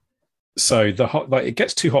So the hot, like, it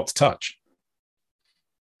gets too hot to touch.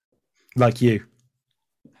 Like you.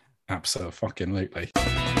 Absolutely.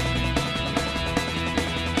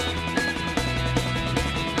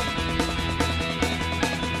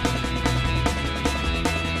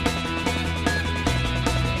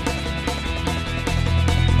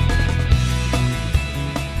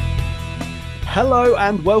 Hello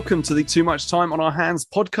and welcome to the Too Much Time on Our Hands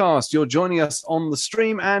podcast. You're joining us on the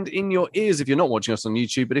stream and in your ears if you're not watching us on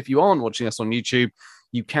YouTube. But if you aren't watching us on YouTube,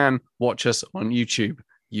 you can watch us on YouTube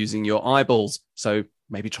using your eyeballs. So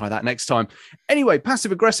maybe try that next time. Anyway,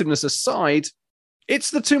 passive aggressiveness aside,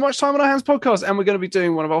 it's the Too Much Time on Our Hands podcast, and we're going to be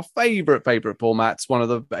doing one of our favorite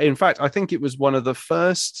formats. In fact, I think it was one of the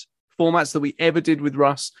first formats that we ever did with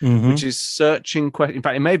Russ, which is searching questions. In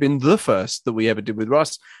fact, it may have been the first that we ever did with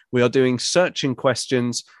Russ. We are doing searching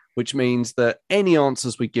questions, which means that any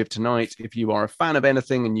answers we give tonight, if you are a fan of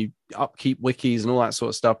anything and you upkeep wikis and all that sort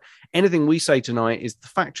of stuff, anything we say tonight is the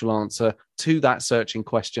factual answer to that searching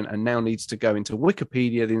question and now needs to go into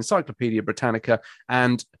Wikipedia, the Encyclopedia Britannica,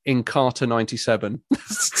 and Encarta 97.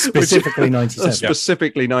 Specifically 97.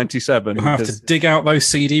 Specifically 97. You'll have to dig out those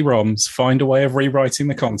CD-ROMs, find a way of rewriting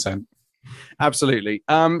the content. Absolutely.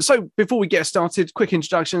 So before we get started, quick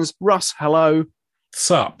introductions. Russ, hello.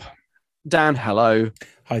 Sup? Dan, hello.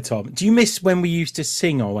 Hi, Tom. Do you miss when we used to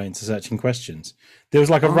sing our way into searching questions? There was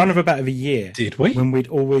like a run of about a year. Did we? When we'd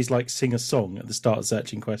always like sing a song at the start of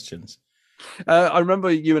searching questions. I remember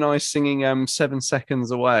you and I singing 7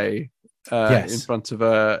 Seconds Away in front of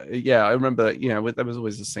I remember, there was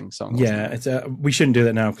always a sing song. Yeah, we shouldn't do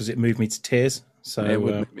that now because it moved me to tears. So it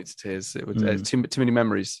would move me to tears. It would too many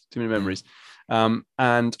memories.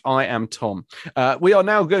 And I am Tom. We are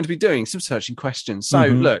now going to be doing some searching questions. So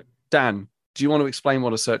look, Dan, do you want to explain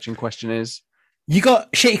what a searching question is? You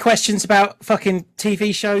got shitty questions about fucking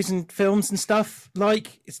TV shows and films and stuff,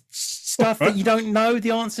 like stuff that you don't know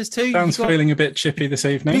the answers to. Dan's feeling a bit chippy this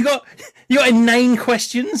evening. You got inane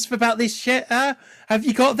questions about this shit. Have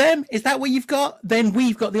you got them? Is that what you've got? Then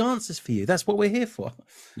we've got the answers for you. That's what we're here for.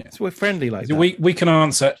 Yeah. So we're friendly like that. We can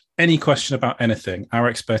answer any question about anything. Our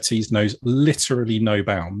expertise knows literally no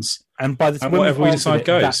bounds. And by the time whatever we decide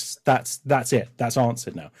goes. That's it. That's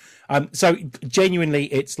answered now. So genuinely,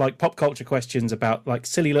 it's like pop culture questions about like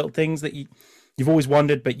silly little things that you've always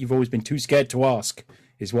wondered, but you've always been too scared to ask.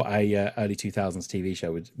 Is what a early 2000s TV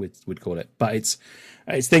show would call it. But it's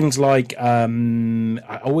things like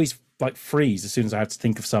I always like freeze as soon as I have to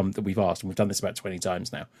think of some that we've asked, and we've done this about 20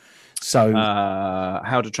 times now. So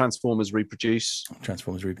how do Transformers reproduce?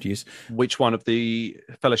 Which one of the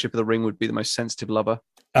Fellowship of the Ring would be the most sensitive lover?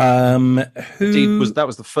 That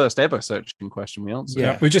was the first ever searching question we answered.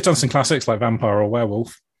 Yeah, we've just done some classics like Vampire or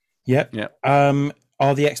Werewolf. Yep. Yeah.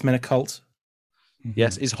 Are the X-Men a cult?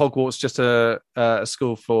 Yes. Is Hogwarts just a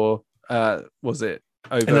school for was it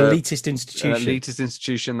over an elitist institution? An elitist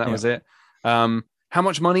institution. That was it. How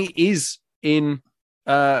much money is in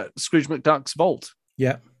Scrooge McDuck's vault?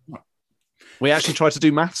 Yeah. We actually tried to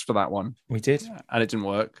do maths for that one. We did, and it didn't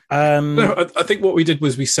work. No, I think what we did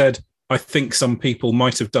was we said, I think some people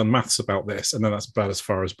might have done maths about this, and then that's about as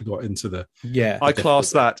far as we got into the. Yeah, I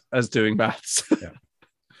class that as doing maths. Yeah.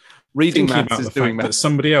 Reading Thinking maths is doing maths.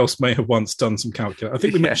 Somebody else may have once done some calculus. I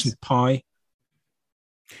think we mentioned pi.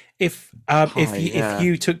 If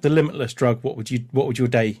you took the Limitless drug, what would your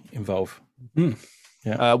day involve?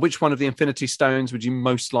 Yeah. Which one of the Infinity Stones would you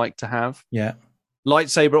most like to have? Yeah.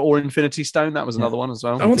 Lightsaber or Infinity Stone? That was another one as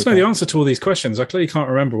well. I want to know the answer to all these questions. I clearly can't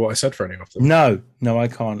remember what I said for any of them. No, I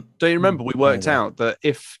can't. Do you remember we worked out that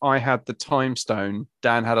if I had the Time Stone,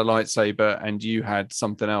 Dan had a lightsaber, and you had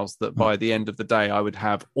something else, that by the end of the day I would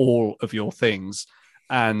have all of your things,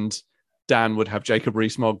 and Dan would have Jacob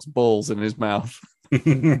Rees-Mogg's balls in his mouth.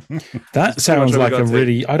 That sounds like a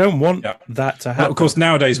really... I don't want that to happen. Well, of course,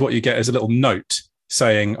 nowadays what you get is a little note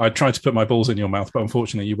saying, I tried to put my balls in your mouth, but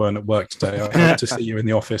unfortunately you weren't at work today. I hope to see you in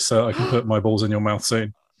the office so I can put my balls in your mouth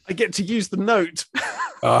soon. I get to use the note.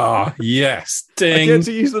 Yes. Ding. I get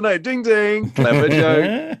to use the note. Ding, ding. Clever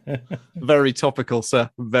joke. Very topical, sir.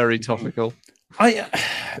 Very topical.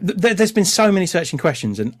 There's been so many searching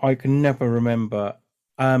questions, and I can never remember.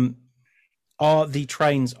 Are the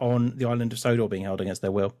trains on the island of Sodor being held against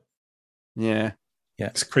their will? Yeah. Yeah.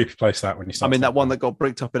 It's a creepy place, that, when you start. that one that got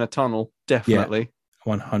bricked up in a tunnel, definitely. Yeah.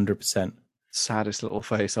 100%. Saddest little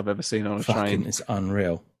face I've ever seen on a train. It's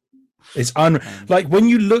unreal. It's like when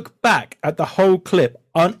you look back at the whole clip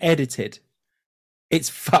unedited, it's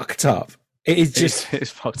fucked up. It is just it's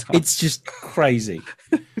fucked up. It's just crazy.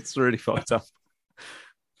 It's really fucked up.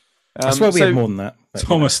 I swear we had more than that.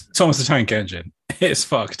 Thomas the Tank Engine. It's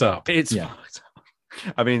fucked up. It's fucked up.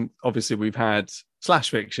 I mean, obviously we've had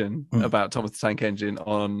fiction about Thomas the Tank Engine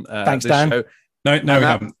on Thanks, this Dan. show. No, we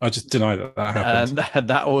haven't. I just deny that happened. And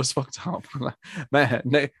that was fucked up. Man,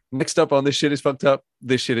 next up on This Shit Is Fucked Up,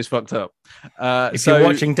 This Shit Is Fucked Up. If you're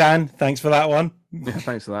watching, Dan, thanks for that one. Yeah,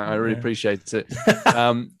 thanks for that. I really appreciate it.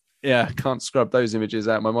 Can't scrub those images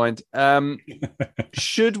out of my mind.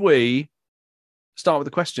 Should we start with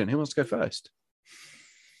a question? Who wants to go first?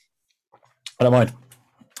 I don't mind.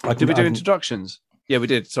 Did we do introductions? Yeah, we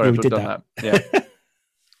did. Sorry, Yeah, we I've did done that. Yeah.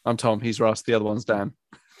 I'm Tom. He's Russ. The other one's Dan.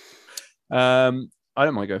 I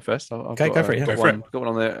don't mind going first. Okay, go for it. Yeah. Go for it. Got one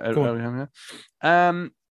on there. Go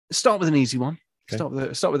on. Start with an easy one.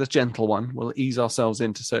 Okay. Start with a gentle one. We'll ease ourselves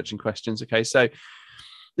into searching questions. Okay, so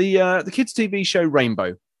the kids' TV show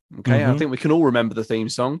Rainbow. Okay, I think we can all remember the theme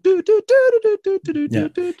song. Does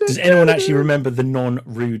anyone actually remember the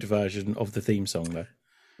non-rude version of the theme song though?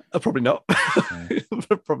 Probably not.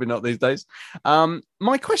 Probably not these days.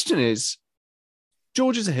 My question is: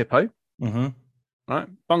 George is a hippo, right?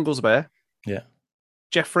 Bungle's a bear. Yeah.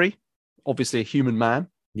 Jeffrey, obviously a human man.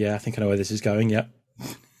 Yeah, I think I know where this is going. Yeah.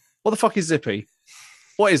 What the fuck is Zippy?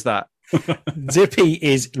 What is that? Zippy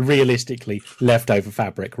is realistically leftover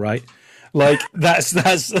fabric, right? Like that's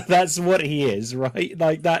what he is, right?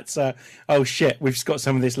 Like that's oh shit, we've just got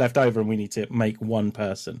some of this left over and we need to make one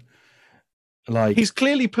person. Like he's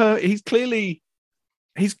clearly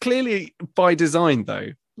by design though.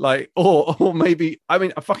 Like or maybe I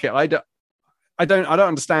mean fuck it, I don't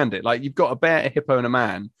understand it. Like you've got a bear, a hippo, and a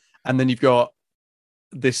man, and then you've got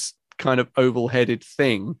this kind of oval-headed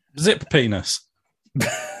thing. Zip penis.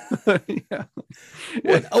 Yeah.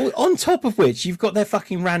 Well, on top of which you've got their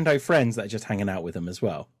fucking rando friends that are just hanging out with them as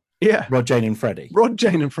well. Yeah. Rod, Jane, and Freddie. Rod,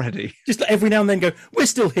 Jane, and Freddie. Just every now and then go, we're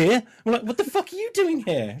still here. I'm like, what the fuck are you doing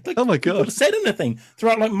here? Like, oh my god! You've not said anything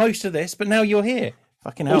throughout like most of this, but now you're here.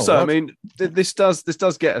 Fucking hell. Also, Rod. I mean, this does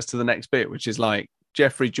get us to the next bit, which is like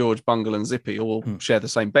Jeffrey, George, Bungle, and Zippy all share the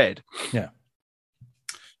same bed. Yeah.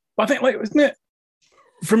 But I think, like, wasn't it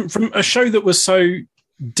from a show that was so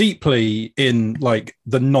deeply in like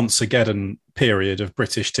the Noncegeddon period of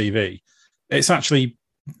British TV, it's actually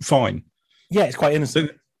fine. Yeah, it's quite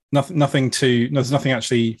innocent. There's nothing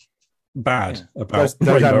actually bad about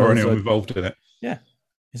Those Rainbow or animals anyone are- involved in it. Yeah.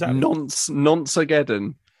 Is that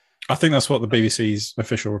Noncegeddon. I think that's what the BBC's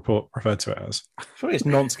official report referred to it as. Surely it's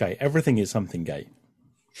nonce-gay. Everything is something gay.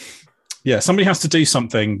 Yeah, somebody has to do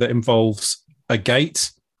something that involves a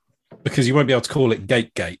gate because you won't be able to call it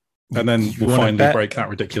gate, and then You we'll wanna finally bet? break that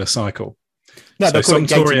ridiculous cycle. No, So they'll call some it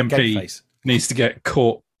gate Tory and gate MP face. needs to get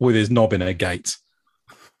caught with his knob in a gate,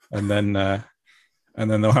 and then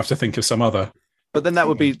they'll have to think of some other. But then that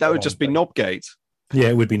would just be Knobgate. Yeah,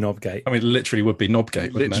 it would be Knobgate. I mean, it literally would be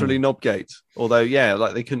Knobgate. wouldn't it? Literally Knobgate. Although, yeah,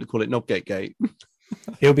 like they couldn't call it Knobgate Gate.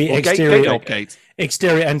 It'll be Or exterior Knobgate.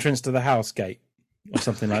 exterior entrance to the house gate or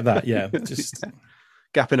something like that. Yeah, just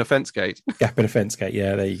Gap in a fence gate. gap in a fence gate.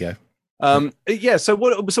 Yeah, there you go. Yeah. So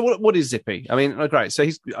what is Zippy? I mean, great. So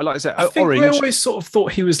he's like I said, I think orange. I always sort of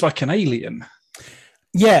thought he was like an alien.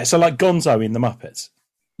 Yeah, so like Gonzo in the Muppets.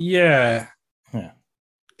 Yeah. Yeah.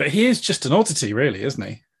 But he is just an oddity, really, isn't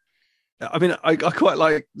he? I mean, I quite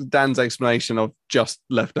like Dan's explanation of just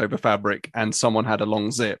leftover fabric and someone had a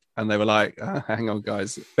long zip and they were like, hang on,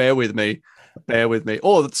 guys, bear with me.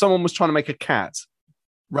 Or that someone was trying to make a cat,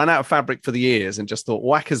 ran out of fabric for the ears and just thought,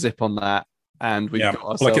 whack a zip on that. And we've got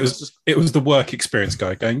ourselves. Like it was the work experience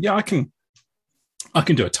guy going, yeah, I can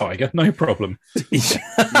do a tiger, no problem.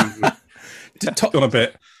 To top- Gone a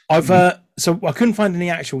bit. So I couldn't find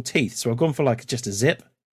any actual teeth, so I've gone for like just a zip.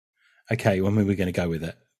 Okay, well, maybe we're going to go with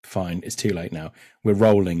it. Fine, it's too late now. We're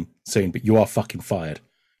rolling soon, but you are fucking fired.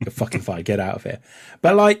 You're fucking fired. Get out of here.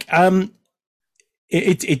 But like,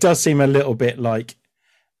 it does seem a little bit like,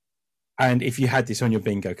 and if you had this on your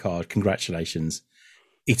bingo card, congratulations.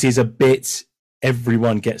 It is a bit.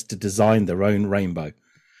 Everyone gets to design their own rainbow,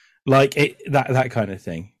 like that kind of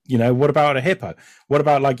thing. You know, what about a hippo? What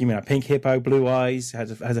about like, you mean a pink hippo, blue eyes,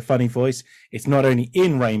 has a funny voice? It's not only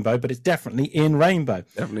in Rainbow, but it's definitely in Rainbow.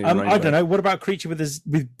 Definitely in Rainbow. I don't know. What about a creature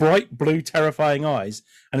with bright blue, terrifying eyes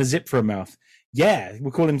and a zip for a mouth? Yeah,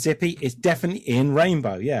 we'll call him Zippy. It's definitely in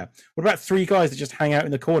Rainbow. Yeah. What about three guys that just hang out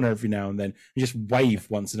in the corner every now and then and just wave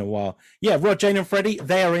once in a while? Yeah, Rod, Jane, and Freddie,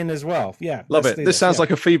 they are in as well. Yeah. Love it. This sounds like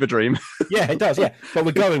a fever dream. Yeah, it does. Yeah, but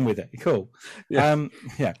we're going with it. Cool. Yeah.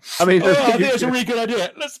 Yeah. I mean, I think it's a really good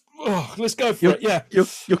idea. Let's go for it. Yeah.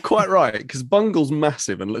 You're quite right because Bungle's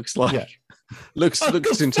massive and looks like looks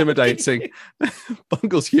intimidating.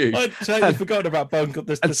 Bungle's huge. I totally forgot about Bungle.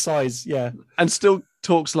 The size. Yeah. And still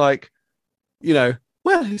talks like, you know,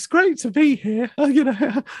 well, it's great to be here. You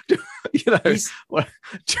know, well,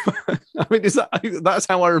 I mean, that's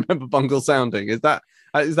how I remember Bungle sounding? Is that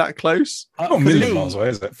close? Not a million miles away,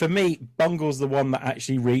 is it? For me, Bungle's the one that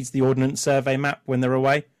actually reads the Ordnance Survey map when they're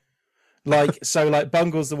away. Like, so like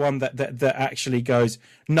Bungle's the one that actually goes,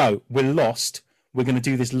 no, we're lost. We're going to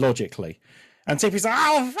do this logically. And Zippy's like,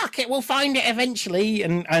 oh, fuck it, we'll find it eventually.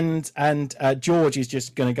 And George is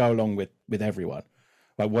just going to go along with everyone.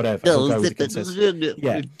 Like, whatever. He'll go with the consensus.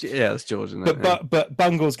 Yeah, that's George, isn't it? But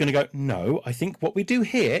Bungle's going to go, no, I think what we do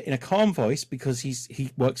here in a calm voice, because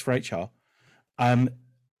he works for HR,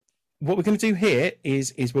 what we're going to do here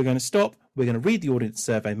is we're going to stop, we're going to read the Ordnance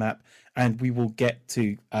Survey map, and we will get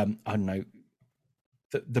to, I don't know,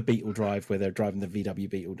 the Beetle Drive where they're driving the VW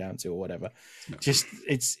Beetle down to or whatever. No. Just,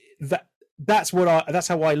 it's that's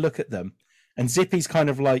how I look at them. And Zippy's kind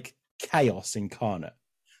of like chaos incarnate.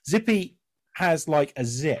 Zippy has like a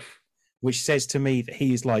zip, which says to me that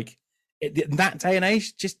he is like, in that day and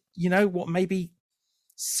age, just, you know, what, maybe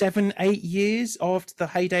 7-8 years after the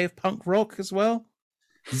heyday of punk rock as well.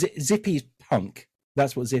 Zippy is punk.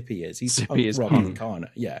 That's what Zippy is. He's Zippy punk rock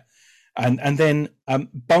incarnate. Yeah. And then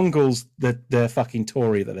Bungle's the fucking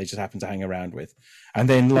Tory that they just happen to hang around with. And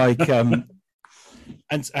then like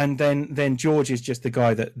and then George is just the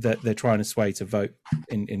guy that they're trying to sway to vote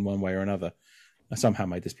in one way or another. I somehow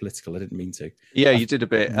made this political. I didn't mean to. Yeah, you did a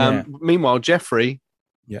bit. Yeah. Meanwhile, Jeffrey,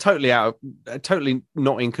 totally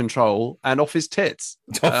not in control and off his tits.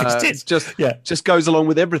 Just goes along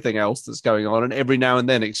with everything else that's going on, and every now and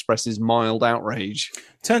then expresses mild outrage.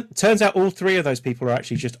 Turns out all three of those people are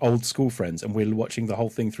actually just old school friends, and we're watching the whole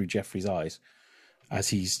thing through Jeffrey's eyes as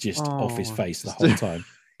he's just off his face the whole time.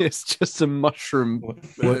 It's just a mushroom.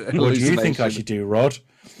 What do you think I should do, Rod?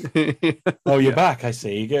 Oh, you're back. I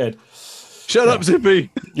see. Good. Shut up, Zippy.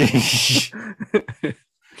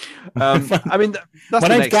 I mean, that's my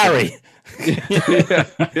name's Gary.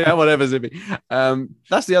 yeah, whatever, Zippy.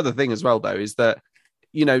 That's the other thing as well, though, is that,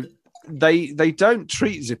 you know, they don't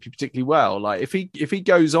treat Zippy particularly well. Like if he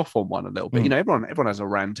goes off on one a little bit, you know, everyone has a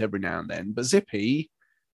rant every now and then, but Zippy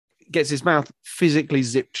gets his mouth physically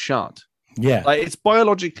zipped shut. Yeah, like it's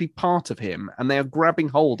biologically part of him, and they are grabbing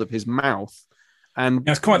hold of his mouth. And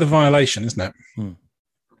that's quite the violation, isn't it?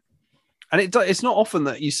 And it's not often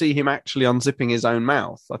that you see him actually unzipping his own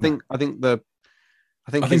mouth. I think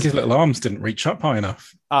his little arms didn't reach up high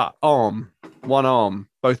enough. One arm.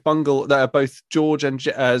 Both George and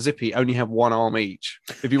Zippy only have one arm each.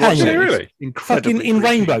 If you watch it, really, incredibly in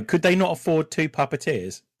Rainbow, could they not afford two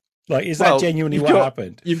puppeteers? Like, is that genuinely what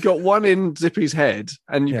happened? You've got one in Zippy's head,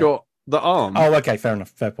 and you've got the arm. Oh, okay, fair enough.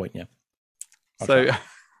 Fair point. Yeah. Okay. So,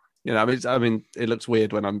 you know, I mean, it looks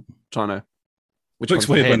weird when I'm trying to. Which looks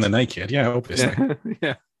weird when they're naked, yeah, obviously.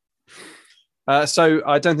 Yeah. So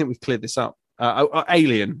I don't think we've cleared this up.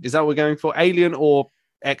 Alien, is that what we're going for? Alien or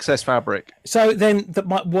excess fabric? So then,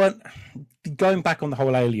 going back on the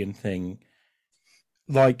whole alien thing,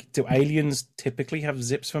 like, do aliens typically have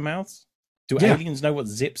zips for mouths? Do aliens know what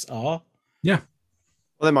zips are? Yeah.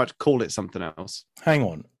 Well, they might call it something else. Hang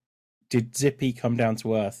on. Did Zippy come down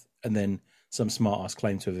to Earth and then some smartass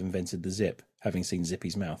claim to have invented the zip, having seen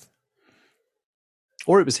Zippy's mouth?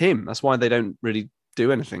 Or it was him. That's why they don't really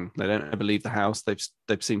do anything. They don't ever leave the house. They've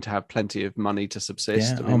seemed to have plenty of money to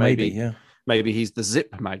subsist. Yeah, I mean, maybe he's the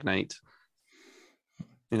zip magnate.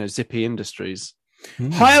 You know, Zippy Industries.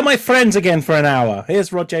 Hire my friends again for an hour.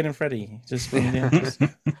 Here's Rod, Jane, and Freddie.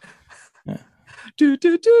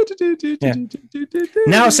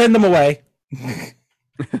 Now send them away.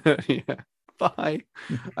 Bye.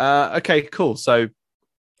 Okay, cool. So,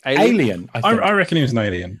 Alien. I reckon he was an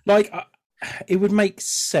alien. Like. It would make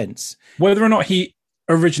sense. Whether or not he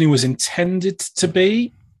originally was intended to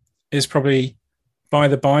be is probably by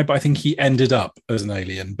the by, but I think he ended up as an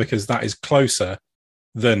alien because that is closer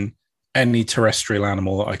than any terrestrial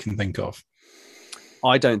animal that I can think of.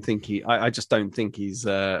 I don't think I just don't think he's.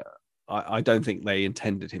 I don't think they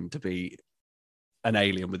intended him to be an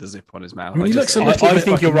alien with a zip on his mouth. I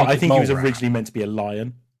think you're right. I think he was originally meant to be a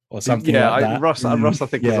lion. Or something like that. Russ, I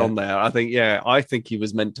think is on there. I think he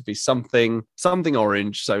was meant to be something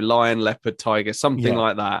orange, so lion, leopard, tiger, something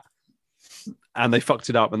like that. And they fucked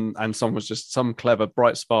it up, and some clever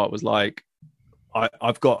bright spark was like,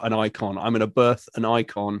 I've got an icon. I'm going to birth an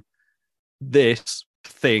icon. This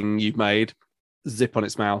thing you've made, zip on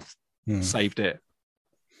its mouth, saved it,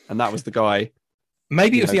 and that was the guy.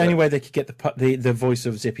 Maybe it was the only way they could get the voice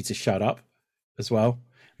of Zippy to shut up as well.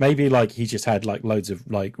 Maybe like he just had like loads of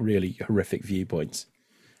like really horrific viewpoints,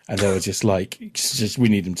 and they were just like, just we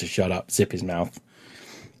need him to shut up, zip his mouth,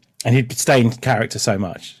 and he'd stay in character so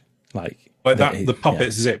much. Like Like that, the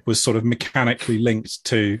puppet zip was sort of mechanically linked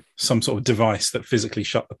to some sort of device that physically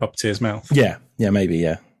shut the puppeteer's mouth. Yeah, maybe,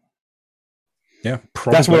 yeah. Yeah,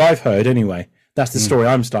 probably. That's what I've heard anyway. That's the story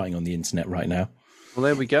I'm starting on the internet right now. Well,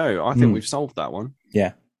 there we go. I think we've solved that one.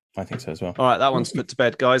 Yeah, I think so as well. All right, that one's put to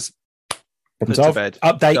bed, guys. Put to bed.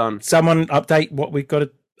 Update. Done. Someone update what we've got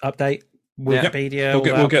to update. Wikipedia.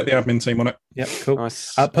 We'll get the admin team on it. Yep, cool.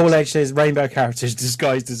 Nice. Paul Edge says rainbow characters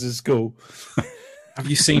disguised as a school. Have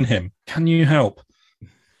you seen him? Can you help?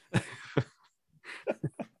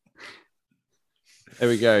 There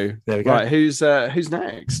we go. Right, who's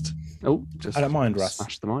next? Oh, just I don't mind, Russ.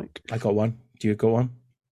 Smash the mic. I got one. Do you got one?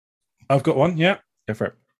 I've got one. Yeah, go for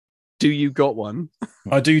it. Do you got one?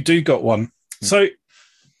 I do got one. So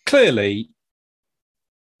clearly,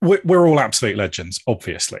 we're all absolute legends,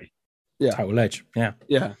 obviously. Yeah, total edge. Yeah,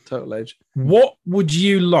 total edge. What would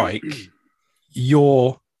you like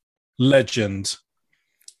your legend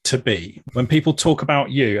to be when people talk about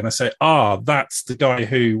you and they say, that's the guy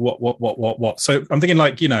who what? So I'm thinking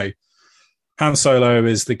like, Han Solo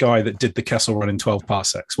is the guy that did the Kessel Run in 12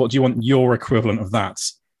 parsecs. What do you want your equivalent of that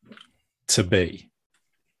to be?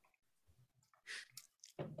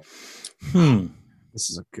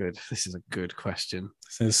 This is a good question.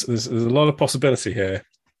 There's a lot of possibility here.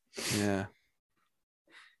 Yeah.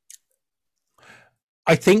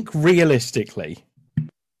 I think realistically,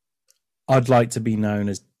 I'd like to be known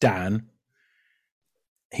as Dan.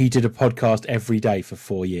 He did a podcast every day for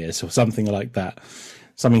 4 years or something like that.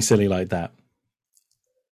 Something silly like that.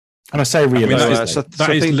 And I say realistically. That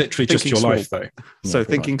is literally just your life, though. So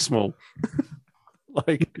thinking small.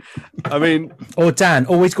 I mean... Or Dan,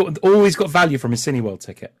 always got value from his Cineworld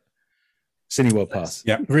ticket. Cineworld pass.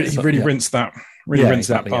 Yeah, really rinse that. Rinse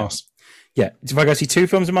that pass. Yeah, if I go see 2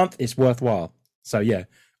 films a month, it's worthwhile. So, yeah,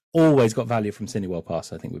 always got value from Cineworld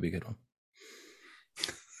pass, I think would be a good one.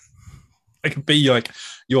 It could be like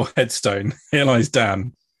your headstone. Here lies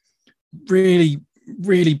Dan. Really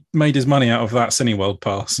made his money out of that Cineworld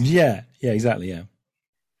pass. Yeah, exactly, yeah.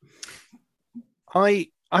 I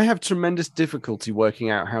have tremendous difficulty working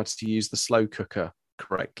out how to use the slow cooker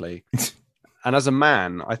correctly. And as a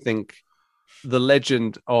man, I think the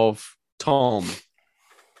legend of Tom,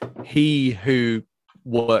 he who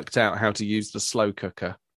worked out how to use the slow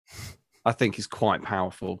cooker, I think is quite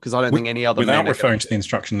powerful because I don't think any other without referring to the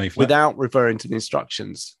instruction leaflet. Without referring to the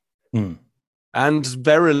instructions. And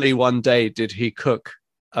verily one day did he cook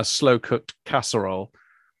a slow-cooked casserole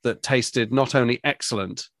that tasted not only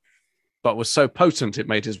excellent, but was so potent it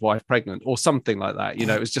made his wife pregnant or something like that.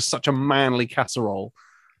 It was just such a manly casserole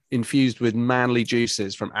infused with manly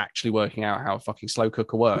juices from actually working out how a fucking slow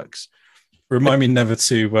cooker works. Remind me never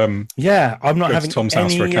to... I'm not having Tom's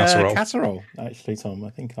house for a casserole. Casserole, actually, Tom. I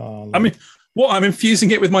think I mean, what? I'm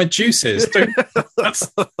infusing it with my juices.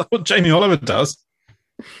 That's what Jamie Oliver does.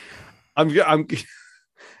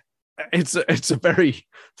 It's a very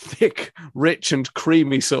thick, rich, and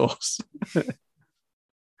creamy sauce.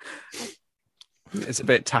 It's a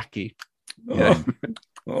bit tacky.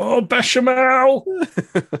 Bechamel.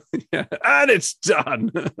 Yeah, and it's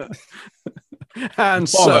done. And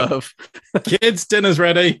serve. Kids, dinner's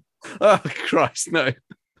ready. Oh, Christ, no,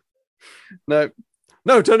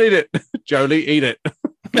 don't eat it. Jolie, eat it.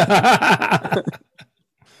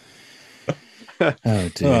 Oh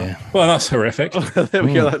dear. Well, that's horrific. There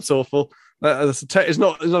we go. That's awful. It's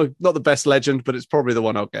not the best legend, but it's probably the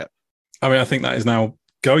one I'll get. I mean, I think that is now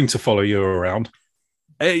going to follow you around.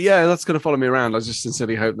 Yeah, that's going to follow me around. I just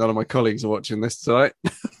sincerely hope none of my colleagues are watching this tonight.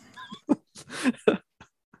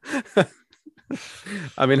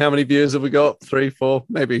 I mean, how many viewers have we got? 3, 4,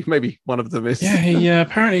 maybe one of them is. Yeah, he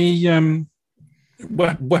apparently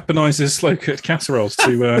weaponizes slow cooked casseroles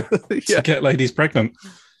to get ladies pregnant.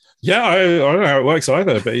 Yeah, I don't know how it works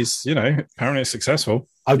either, but he's apparently successful.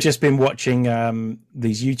 I've just been watching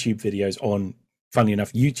these YouTube videos on, funny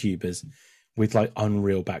enough, YouTubers with like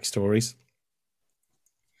unreal backstories.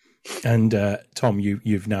 And Tom,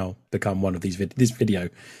 you've now become one of these. This video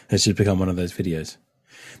has just become one of those videos.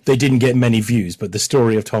 They didn't get many views, but the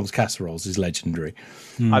story of Tom's casseroles is legendary.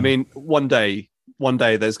 I mean, one day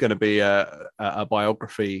there's going to be a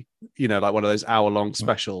biography, like one of those hour-long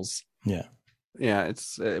specials. Yeah,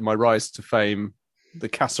 it's my rise to fame. The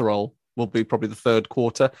casserole will be probably the third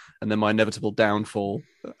quarter, and then my inevitable downfall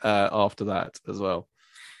after that as well.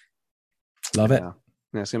 Love it.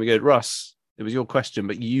 Yeah, it's going to be good. Russ, it was your question,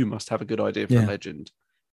 but you must have a good idea for a legend.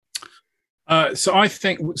 So I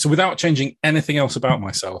think, without changing anything else about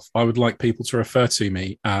myself, I would like people to refer to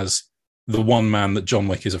me as the one man that John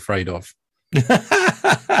Wick is afraid of.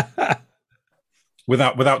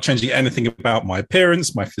 without changing anything about my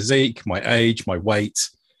appearance, my physique, my age, my weight.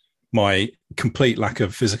 my complete lack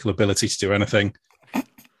of physical ability to do anything.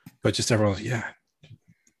 But just everyone's,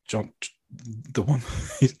 John, the one,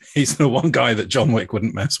 he's the one guy that John Wick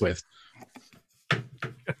wouldn't mess with.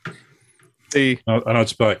 And I'd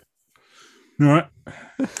just be like, all right.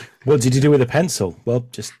 What did you do with a pencil? Well,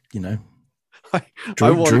 just,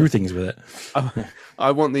 drew things with it.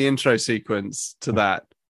 I want the intro sequence to that.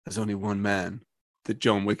 There's only one man that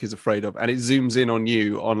John Wick is afraid of, and it zooms in on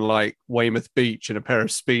you on like Weymouth Beach in a pair of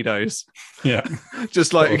Speedos. Yeah.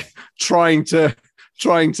 Just like trying to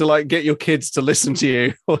like get your kids to listen to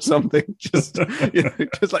you or something. Just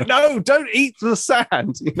just like, no, don't eat the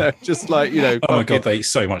sand. Just like, oh my god, they eat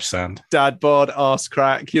so much sand. Dad bod, ass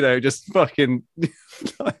crack, just fucking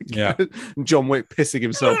John Wick pissing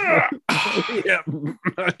himself.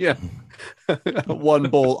 Yeah. One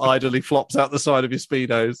ball idly flops out the side of your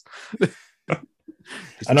Speedos.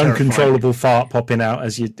 An uncontrollable fart popping out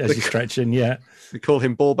as you're stretching. Yeah, we call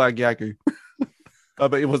him Ballbag Yagu.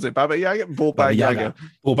 But was it Baba Yaga? Ballbag Yaga.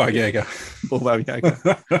 Ballbag Yaga. Ballbag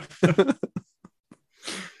Yaga.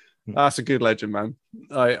 That's a good legend, man.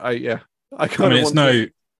 I kind of.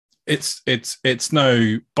 It's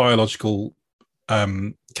no biological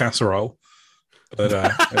casserole, but it'll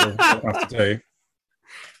have to do.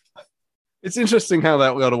 It's interesting how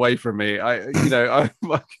that got away from me.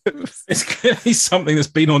 It's clearly something that's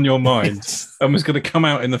been on your mind and was going to come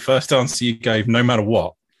out in the first answer you gave, no matter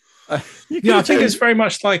what. I think it's very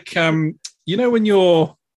much like when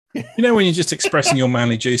you're just expressing your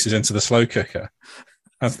manly juices into the slow cooker,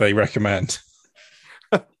 as they recommend.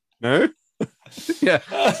 No, yeah,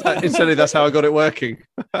 instantly that's how I got it working.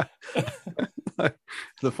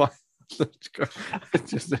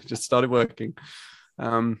 Just started working.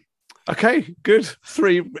 Okay, good.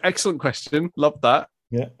 3 excellent question. Love that.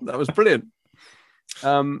 Yeah, that was brilliant.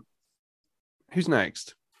 Who's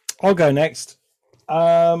next? I'll go next.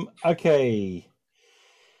 Okay.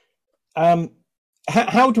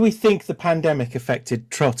 How do we think the pandemic affected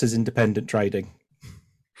Trotter's independent trading?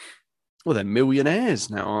 Well, they're millionaires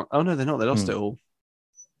now. Oh no, they're not. They lost it all.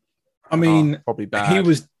 I mean, probably bad. He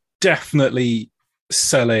was definitely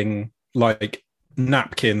selling like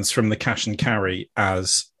napkins from the cash and carry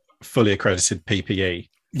as fully accredited PPE.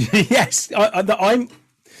 Yes, I'm.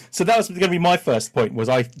 So that was going to be my first point. Was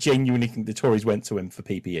I genuinely think the Tories went to him for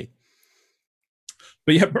PPE?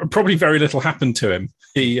 But yeah, probably very little happened to him.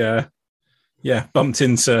 He, bumped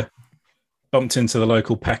into the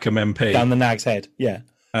local Peckham MP down the Nag's Head. Yeah,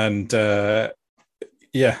 and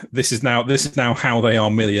this is now how they are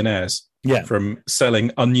millionaires. Yeah, from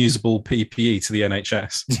selling unusable PPE to the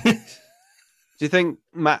NHS. Do you think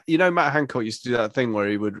Matt Hancock used to do that thing where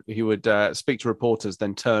he would speak to reporters,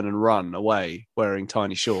 then turn and run away wearing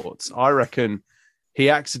tiny shorts? I reckon he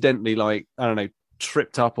accidentally,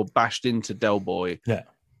 tripped up or bashed into Del Boy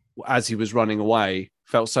as he was running away,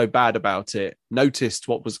 felt so bad about it, noticed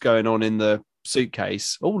what was going on in the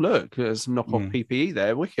suitcase. Oh, look, there's some knockoff PPE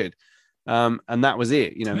there. Wicked. And that was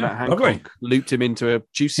it. Matt Hancock looped him into a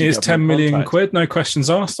juicy. Here's 10 million quid, no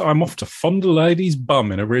questions asked. I'm off to fondle a lady's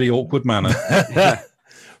bum in a really awkward manner.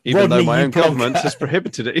 Even Rodney, though my own government has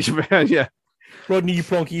prohibited it. Yeah. Rodney, you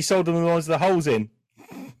plonker, you sold them the ones with the holes in.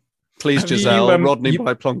 Please, Giselle, Rodney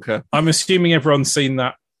by Plonker. I'm assuming everyone's seen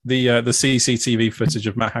that the CCTV footage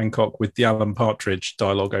of Matt Hancock with the Alan Partridge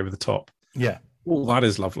dialogue over the top. Yeah. Oh, that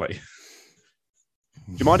is lovely.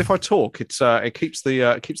 Do you mind if I talk? It keeps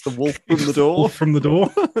the wolf from the door. From the door.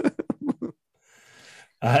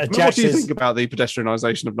 What do you think about the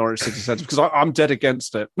pedestrianisation of Norwich City Centre? Because I'm dead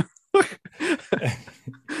against it.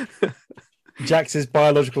 Jack says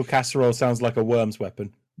biological casserole sounds like a worm's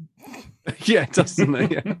weapon. Yeah, doesn't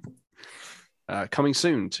it? Yeah. Coming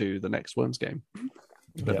soon to the next Worms game.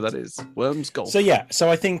 Whatever that is. Worms golf. So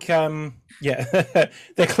I think they're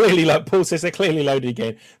clearly, like Paul says, they're clearly loaded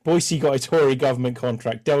again. Boise got a Tory government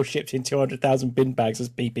contract. Dell shipped in 200,000 bin bags as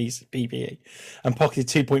PPE and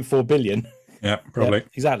pocketed 2.4 billion. Yeah, probably. Yeah,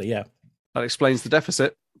 exactly, yeah. That explains the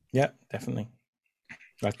deficit. Yeah, definitely.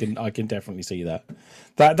 I can definitely see that.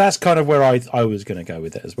 That's kind of where I was going to go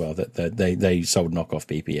with it as well. That they sold knockoff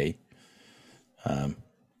PPE.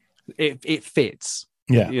 It fits.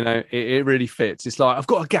 Yeah, it really fits. It's like, I've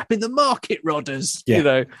got a gap in the market, Rodders.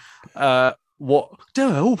 Yeah. What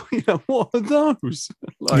are those?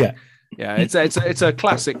 It's a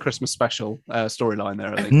classic Christmas special storyline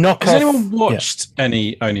there. I think. Has anyone watched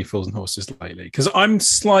any Only Fools and Horses lately? Because I'm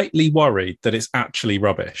slightly worried that it's actually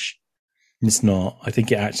rubbish. It's not. I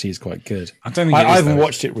think it actually is quite good. I don't think I haven't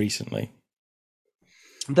watched it recently.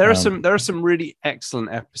 There are some really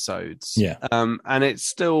excellent episodes. Yeah. And it's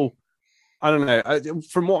still, I don't know.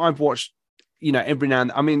 From what I've watched, every now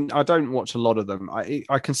and I mean, I don't watch a lot of them.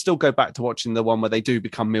 I can still go back to watching the one where they do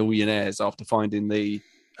become millionaires after finding the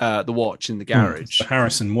watch in the garage. The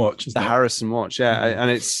Harrison watch. The Harrison watch, yeah, and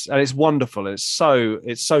it's wonderful. It's so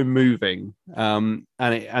moving, and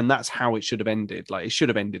that's how it should have ended. Like it should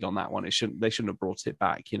have ended on that one. They shouldn't have brought it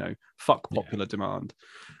back. Fuck popular demand.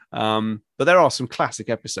 But there are some classic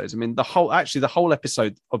episodes. I mean, the whole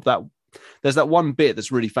episode of that. There's that one bit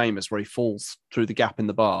that's really famous where he falls through the gap in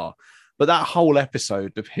the bar. But that whole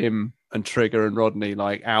episode of him and Trigger and Rodney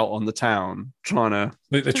like out on the town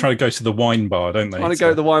they try to go to the wine bar, don't they? Trying to go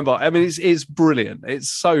to the wine bar. I mean, it's brilliant. It's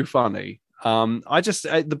so funny.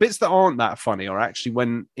 The bits that aren't that funny are actually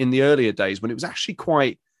when in the earlier days when it was actually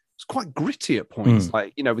quite gritty at points,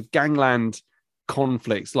 like with gangland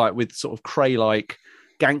conflicts, like with sort of Cray-like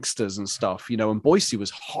gangsters and stuff. And Boise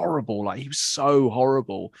was horrible. Like he was so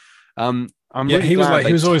horrible. He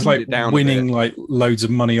was always like winning like loads of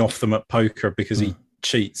money off them at poker because he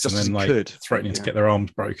cheats Just and then like threatening to get their arms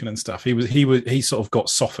broken and stuff. He sort of got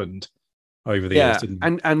softened over the years.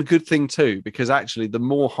 And good thing too, because actually the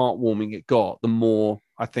more heartwarming it got, the more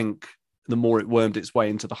it wormed its way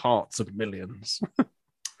into the hearts of millions.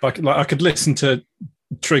 I could listen to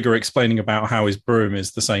Trigger explaining about how his broom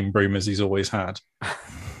is the same broom as he's always had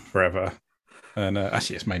forever. And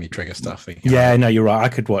actually, it's mainly Trigger stuff. Yeah, no, you're right. I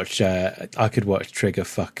could watch Trigger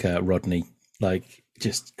fuck Rodney like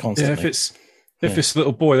just constantly. Yeah, if it's a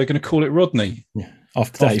little boy, they're going to call it Rodney. Yeah,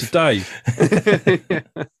 after Dave.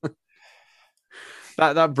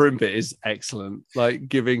 That broom bit is excellent. Like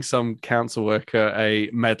giving some council worker a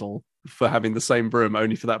medal for having the same broom,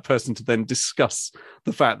 only for that person to then discuss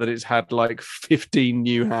the fact that it's had like 15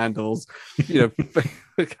 new handles,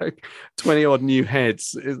 20 odd new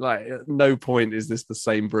heads. It's like at no point is this the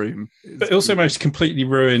same broom. But it also managed to completely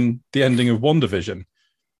ruin the ending of WandaVision,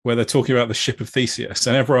 where they're talking about the ship of Theseus,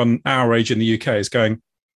 and everyone our age in the UK is going,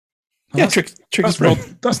 Trigger's broom.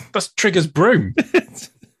 That's Trigger's broom.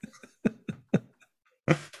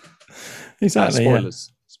 Exactly.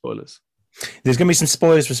 Spoilers. There's going to be some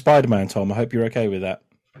spoilers for Spider-Man, Tom. I hope you're okay with that.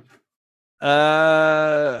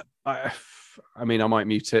 I mean, I might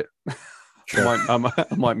mute it. Sure. I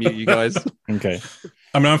might mute you guys. Okay.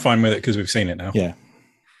 I mean, I'm fine with it because we've seen it now. Yeah.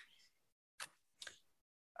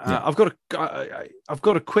 I've got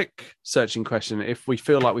a quick searching question. If we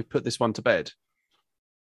feel like we've put this one to bed.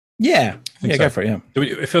 Yeah. Yeah, so. Go for it. Yeah.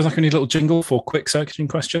 It feels like we need a little jingle for quick searching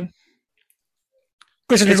question.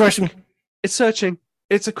 Question. It's searching.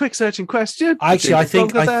 It's a quick searching question. Actually, I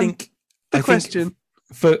think question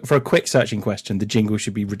for a quick searching question, the jingle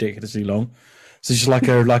should be ridiculously long. So just like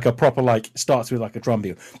a proper starts with like a drum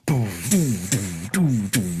beat.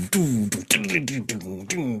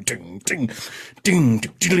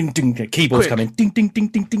 Keyboards coming. Ding ding ding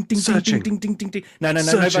ding ding ding ding ding ding ding ding. No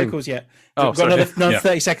vocals yet. We've got another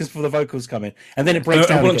 30 seconds before the vocals come in, and then it breaks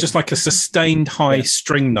down. I want just like a sustained high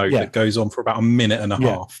string note that goes on for about a minute and a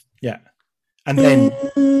half. Yeah. And then,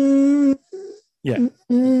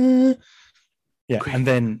 quick, and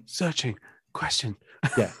then searching question.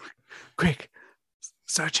 Yeah, quick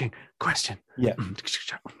searching question. Yeah,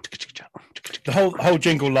 the whole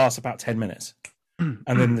jingle lasts about 10 minutes, and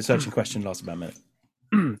then the searching question lasts about a minute.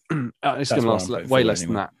 It's going to last way less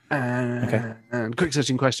than that. Okay. And quick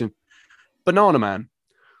searching question: Banana Man.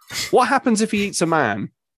 What happens if he eats a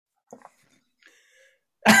man?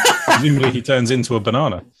 Presumably, he turns into a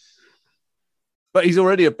banana. But he's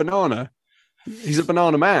already a banana. He's a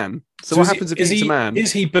banana man. So what happens if he eats a man?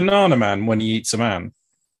 Is he Banana Man when he eats a man?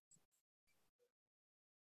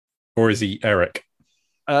 Or is he Eric?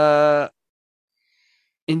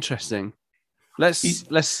 Interesting.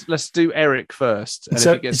 Let's do Eric first. And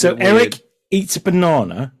so Eric eats a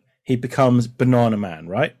banana, he becomes Banana Man,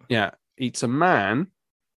 right? Yeah. Eats a man.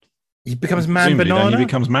 He becomes Man Banana? Then he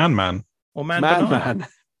becomes Man. Or Man Banana. Man.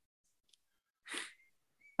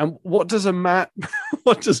 And what does a man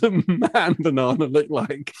banana look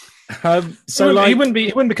like? He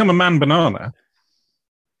wouldn't become a man banana.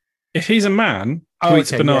 If he's a man who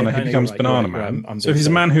eats a banana, he becomes Banana Man. So if he's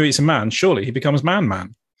a man who eats a man, surely he becomes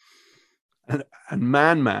Man. And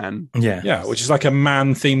Man. Yeah, which is like a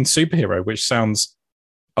man-themed superhero, which sounds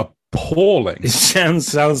appalling. It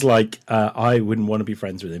sounds like I wouldn't want to be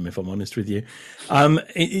friends with him, if I'm honest with you.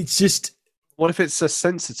 It's just, what if it's a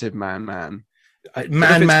sensitive man?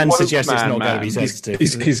 Man suggests it's not going to be sensitive.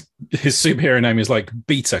 His superhero name is like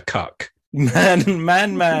Beta Cuck.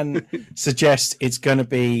 Man suggests it's going to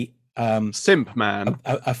be Simp Man,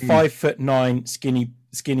 a 5'9"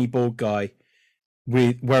 skinny bald guy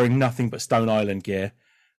with wearing nothing but Stone Island gear,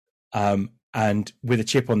 and with a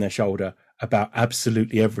chip on their shoulder about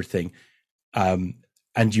absolutely everything,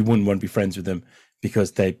 and you wouldn't want to be friends with them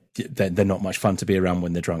because they're not much fun to be around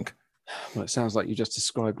when they're drunk. Well, it sounds like you just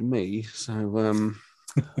described me, so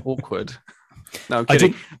awkward. No, I'm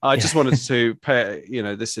kidding. I just wanted to pay.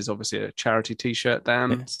 This is obviously a charity T-shirt,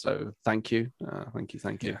 Dan. Yeah. So thank you. Thank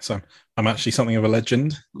you. Yeah, so I'm actually something of a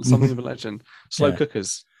legend. Something of a legend. Slow Yeah.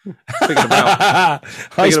 cookers. Figured them out.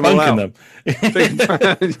 High Figured them all spunk in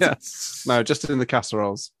out. them. Yeah. No, just in the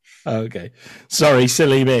casseroles. Okay. Sorry,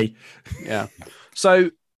 silly me. Yeah.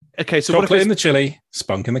 So, okay. So Chocolate what if in the chili,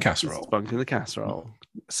 spunk in the casserole. spunk in the casserole?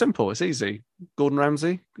 Simple. It's easy. Gordon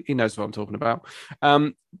Ramsay, he knows what I'm talking about.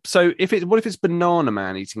 So what if it's Banana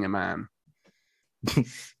Man eating a man?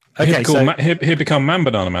 Okay, so He'd become Man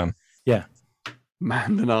Banana Man. yeah,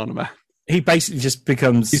 Man Banana Man. he basically just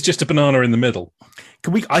becomes. He's just a banana in the middle.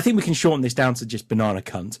 I think we can shorten this down to just banana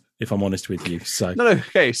cunt. If I'm honest with you, so No.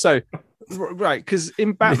 Okay. So right, because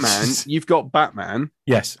in Batman you've got Batman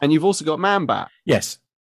yes, and you've also got Man Bat. yes,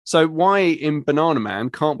 So why in Banana Man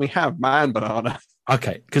can't we have Man Banana?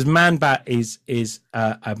 okay, because Man Bat is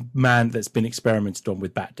a man that's been experimented on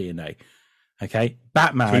with bat DNA. Okay,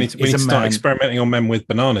 Batman So we need to is a start man. experimenting on men with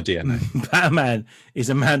banana DNA. Batman is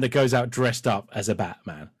a man that goes out dressed up as a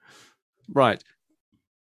Batman. Right.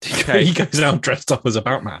 Okay. He goes out dressed up as a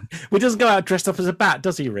Batman. Well, he doesn't go out dressed up as a bat,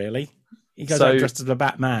 does he? Really? He goes out dressed as a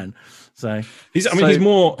Batman. So He's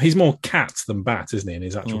more cat than bat, isn't he, in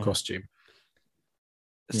his actual costume?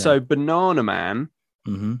 So Banana Man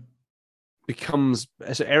mhm.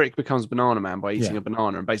 Eric becomes Banana Man by eating Yeah. a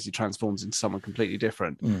banana and basically transforms into someone completely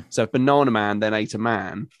different. Mm. So if Banana Man then ate a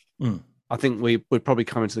man, Mm. I think we would probably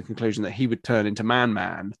come into the conclusion that he would turn into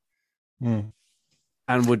Man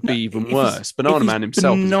and would be even if worse. he's- Banana if he's Man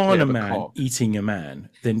himself is a bit Banana of a Man cock. eating a man,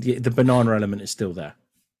 then the banana element is still there.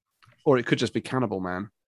 Or it could just be Cannibal Man.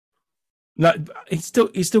 No, he's still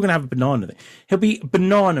going to have a banana thing. He'll be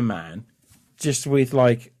Banana Man, just with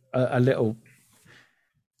like a little,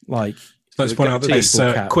 like. Let's point out that this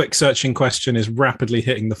baseball cap. quick searching question is rapidly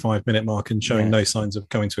hitting the 5-minute mark and showing Yeah. no signs of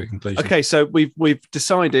coming to a conclusion. Okay, so we've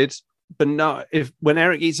decided when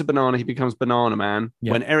Eric eats a banana, he becomes Banana Man.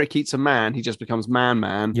 Yeah. When Eric eats a man, he just becomes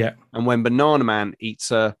Man. Yeah. And when Banana Man eats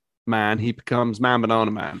a man, he becomes Banana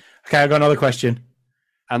Man. Okay, I got another question.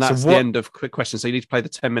 And that's So the what- end of quick questions. So you need to play the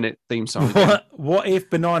 10-minute theme song. again. What if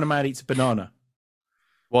Banana Man eats a banana?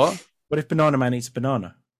 What? What if Banana Man eats a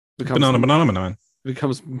banana? Banana Man.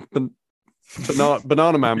 becomes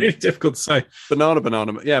Banana Man. Really difficult to say. Banana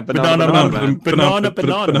Man. Yeah, Banana Man.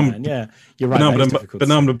 Man. Yeah, you're right. that is difficult.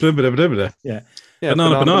 Yeah,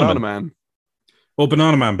 Banana Man. Or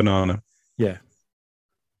Banana. Yeah.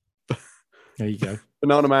 There you go.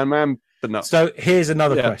 Banana Man. Banana. So here's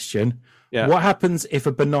another Yeah. question. Yeah. What happens if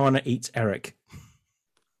a banana eats Eric?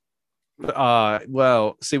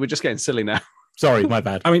 Well, see, we're just getting silly now. Sorry, my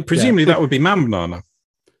bad. I mean, presumably that would be Man Banana.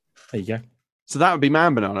 There you go. So that would be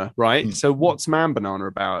Man Banana, right? Mm. So what's Man Banana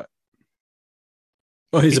about?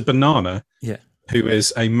 Well, he's a banana Yeah. who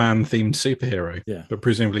is a man-themed superhero, Yeah. but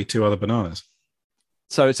presumably 2 other bananas.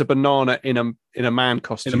 So it's a banana in a man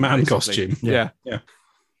costume. In a man basically. costume. Yeah.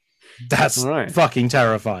 That's All right. fucking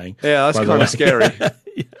terrifying. Yeah, that's by the kind way. of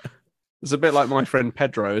scary. It's a bit like my friend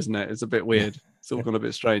Pedro, isn't it? It's a bit weird. It's all gone a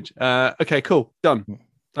bit strange. Okay, cool. Done.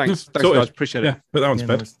 Thanks. Thanks, Sorted. guys. Appreciate it. Yeah, but that one's Yeah,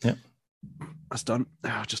 bad. no, yeah. That's done.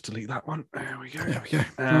 I'll just delete that one. There we go. There we go.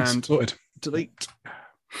 And Sorted. delete.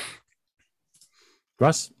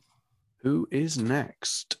 Russ? Who is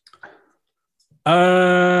next?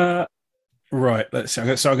 Right. Let's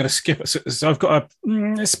see. So I'm going to skip it. So I've got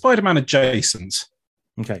a Spider-Man adjacent,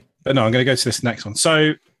 Okay. but no, I'm going to go to this next one.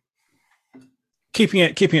 So keeping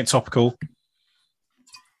it topical,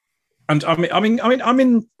 and I'm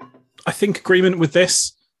in I think agreement with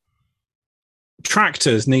this.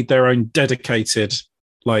 Tractors need their own dedicated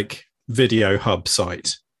like video hub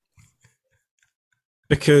site,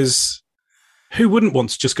 because who wouldn't want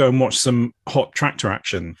to just go and watch some hot tractor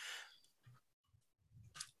action?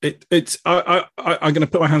 I'm going to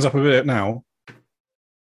put my hands up a bit now.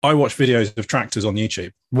 I watch videos of tractors on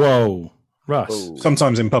YouTube, Whoa. Russ. Oh.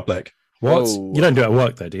 sometimes in public. What? Whoa. You don't do it at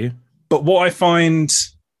work, though, do you? But what I find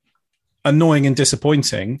annoying and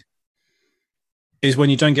disappointing is when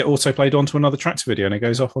you don't get autoplayed onto another tractor video and it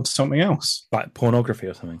goes off onto something else. Like pornography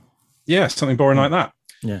or something. Yeah, something boring like that.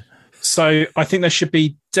 Yeah. So I think there should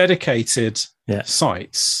be dedicated Yeah.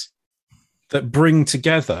 sites that bring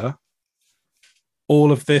together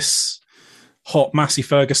all of this hot Massey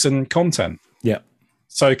Ferguson content. Yeah.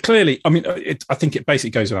 So clearly, I mean, I think it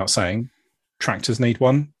basically goes without saying, tractors need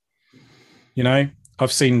one. You know,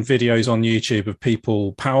 I've seen videos on YouTube of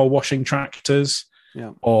people power washing tractors,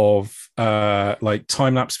 Yeah. of like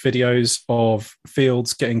time lapse videos of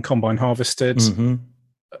fields getting combine harvested. Mm-hmm.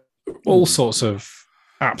 all sorts of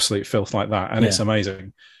absolute filth like that, and it's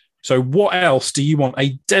amazing. So what else do you want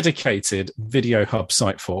a dedicated video hub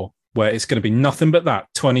site for, where it's going to be nothing but that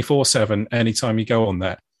 24/7 anytime you go on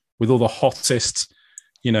there, with all the hottest,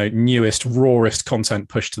 newest, rawest content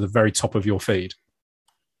pushed to the very top of your feed?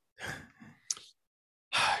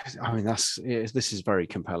 I mean, this is very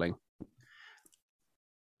compelling.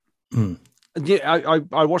 Mm. Yeah,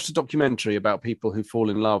 I watched a documentary about people who fall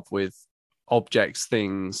in love with objects,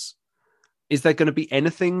 things. Is there going to be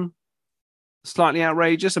anything slightly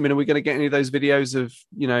outrageous? I mean, are we going to get any of those videos of,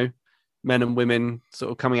 men and women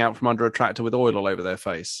sort of coming out from under a tractor with oil all over their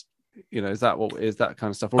face? Is that kind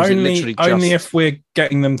of stuff? Or is it literally only if we're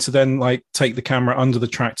getting them to then take the camera under the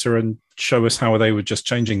tractor and show us how they were just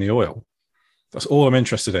changing the oil. That's all I'm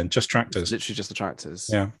interested in. Just tractors. It's literally just the tractors.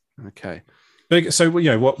 Yeah. Okay. So,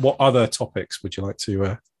 what other topics would you like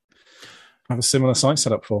to have a similar site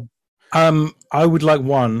set up for? I would like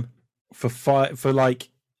one for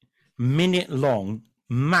minute long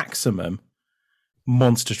maximum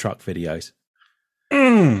monster truck videos.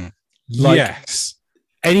 Yes.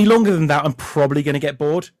 Any longer than that, I'm probably going to get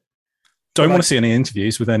bored. Don't want to see any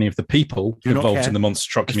interviews with any of the people involved in the monster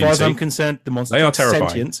truck community. As far as I'm concerned, the monster trucks are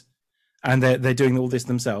sentient, and they're doing all this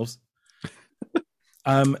themselves.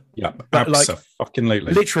 Yeah,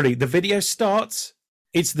 absolutely. Literally, the video starts.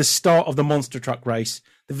 It's the start of the monster truck race.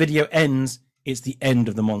 The video ends. It's the end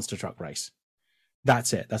of the monster truck race.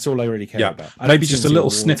 That's it. That's all I really care about. Maybe just a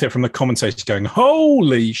little snippet from the commentator going,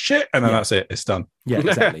 "Holy shit!" and then that's it. It's done. Yeah,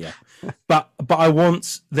 exactly. Yeah, but I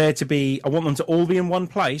want them to all be in one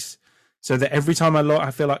place, so that every time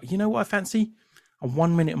I feel like, what I fancy? A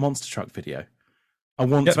 1 minute monster truck video.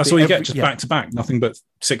 That's all you get, just back to back, nothing but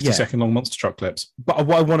 60-second long monster truck clips. But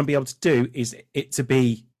what I want to be able to do is it to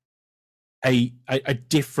be a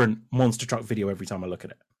different monster truck video every time I look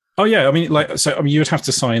at it. Oh yeah, I mean, you would have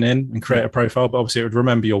to sign in and create a profile, but obviously it would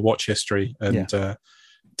remember your watch history and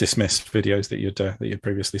dismiss videos that you'd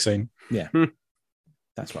previously seen. Yeah,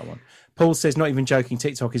 that's what I want. Paul says, not even joking,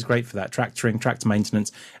 TikTok is great for that. Tractoring, tractor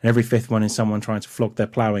maintenance, and every fifth one is someone trying to flog their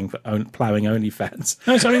ploughing OnlyFans.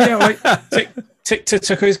 No, so I mean,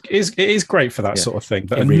 TikTok is great for that sort of thing,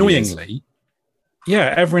 but annoyingly,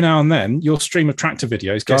 every now and then your stream of tractor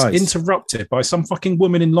videos gets interrupted by some fucking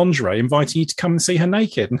woman in lingerie inviting you to come and see her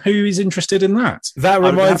naked, and who is interested in that? That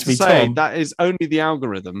reminds me, Tom, that is only the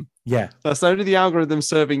algorithm. Yeah, that's only the algorithm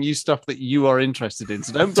serving you stuff that you are interested in.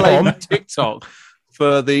 So don't blame TikTok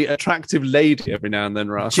for the attractive lady every now and then,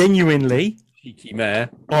 Russ. Genuinely, cheeky mare.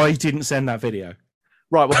 I didn't send that video.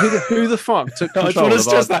 Right, well, who the fuck took control I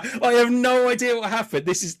just that. I have no idea what happened.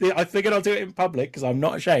 I figured I'll do it in public because I'm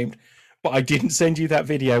not ashamed, but I didn't send you that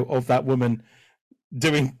video of that woman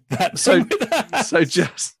doing that. So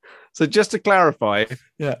just to clarify,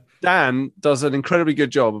 Dan does an incredibly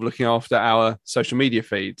good job of looking after our social media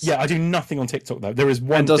feeds. Yeah, I do nothing on TikTok though. There is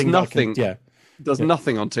one does thing nothing.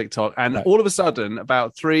 Nothing on TikTok, and all of a sudden,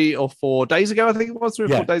 about 3 or 4 days ago, I think it was 3 or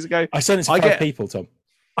 4 days ago, I sent it to 5 people, Tom.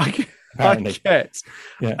 I get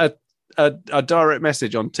a direct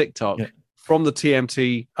message on TikTok from the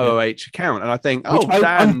TMT OOH account, and I think,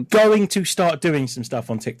 I'm going to start doing some stuff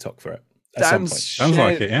on TikTok for it. Sounds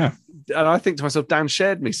like it, yeah. And I think to myself, Dan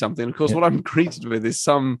shared me something. Of course, what I'm greeted with is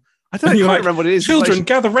some. I can't remember what it is. Children,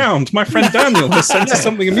 gather round. My friend Daniel has sent us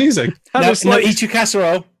something amusing. Now eat your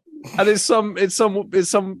casserole. And it's some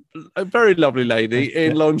a very lovely lady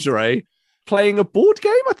in lingerie playing a board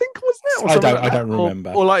game, I think, wasn't it? I don't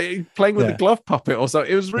remember. Or playing with a glove puppet or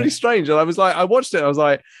something. It was really strange. And I was like, I watched it. I was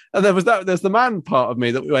like, and there's the man part of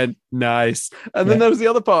me that went, nice. And then there was the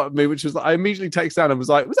other part of me, which was I immediately texted down and was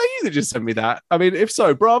like, was that you that just sent me that? I mean, if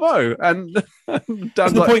so, bravo. And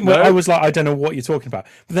Dan's the point where I was like, I don't know what you're talking about.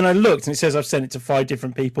 But then I looked and it says I've sent it to 5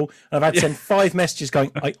 different people. And I've had to send 5 messages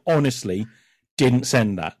going, I honestly didn't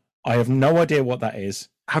send that. I have no idea what that is.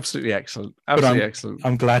 Absolutely excellent. Absolutely excellent.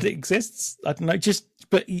 I'm glad it exists. I don't know,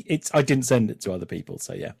 but I didn't send it to other people,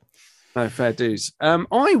 so yeah. No, fair dues.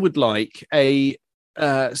 I would like a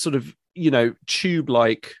sort of,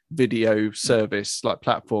 tube-like video service, like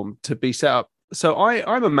platform, to be set up. So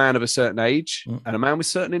I'm a man of a certain age and a man with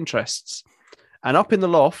certain interests. And up in the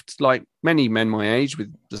loft, like many men my age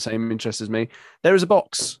with the same interests as me, there is a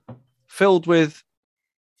box filled with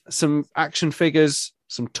some action figures,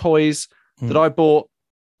 some toys that I bought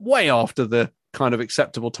way after the kind of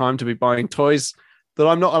acceptable time to be buying toys that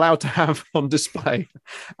I'm not allowed to have on display.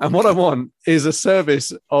 And what I want is a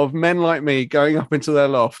service of men like me going up into their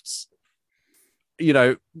lofts,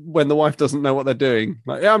 when the wife doesn't know what they're doing.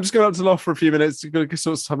 Like, I'm just going up to the loft for a few minutes, going to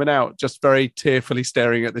sort something out, just very tearfully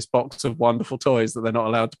staring at this box of wonderful toys that they're not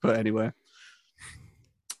allowed to put anywhere.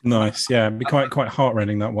 Nice. Yeah, it'd be quite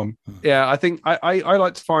heartrending, that one. Yeah, I think I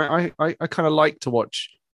like to find I kind of like to watch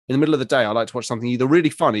in the middle of the day. I like to watch something either really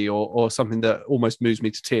funny or something that almost moves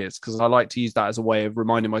me to tears, because I like to use that as a way of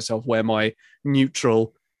reminding myself where my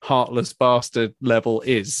neutral, heartless bastard level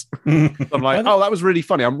is. I'm like, oh, that was really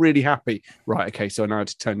funny. I'm really happy. Right, okay, so now I have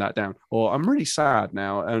to tone that down. Or I'm really sad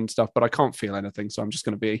now and stuff, but I can't feel anything, so I'm just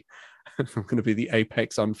going to be I'm going to be the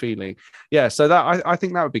apex unfeeling. Yeah, so that I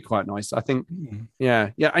think that would be quite nice. I think, yeah,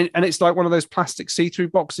 and it's like one of those plastic see-through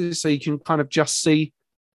boxes, so you can kind of just see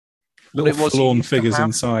little forlorn figures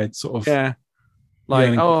inside, sort of. Yeah,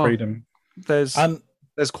 like freedom. There's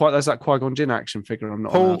that Qui-Gon Jinn action figure. I'm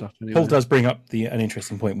not allowed up anyway. Paul does bring up an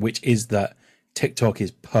interesting point, which is that TikTok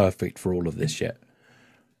is perfect for all of this shit.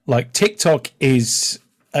 Like, TikTok is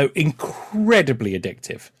incredibly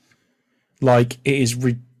addictive. Like, it is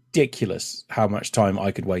ridiculous how much time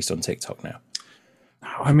I could waste on TikTok now.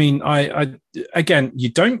 I mean, I again, you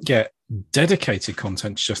don't get dedicated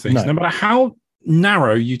content to just things, no matter how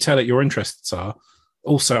narrow you tell it your interests are.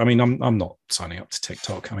 Also, I mean, I'm not signing up to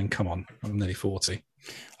TikTok. I mean, come on, I'm nearly 40.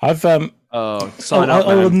 I've sign up.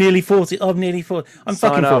 I'm nearly 40. I'm nearly 40. I'm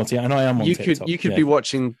fucking 40, and I am on TikTok. You could be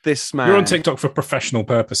watching this man. You're on TikTok for professional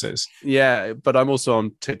purposes. Yeah, but I'm also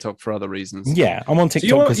on TikTok for other reasons. Yeah, I'm on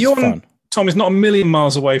TikTok because it's fun. Tom is not a million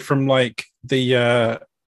miles away from like the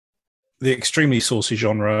extremely saucy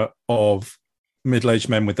genre of middle-aged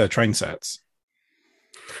men with their train sets,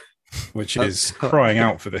 which is crying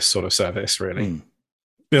out for this sort of service, really.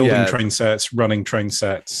 Building train sets, running train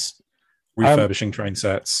sets, refurbishing train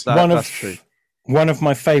sets. That's true. One of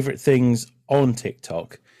my favorite things on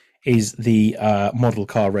TikTok is the model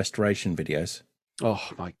car restoration videos. Oh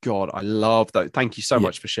my God, I love that. Thank you so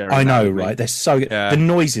much for sharing. I know, right? They're so good. The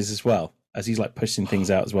noises as well, as he's like pushing things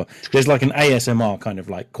out as well. There's like an ASMR kind of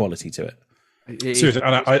like quality to it. Seriously,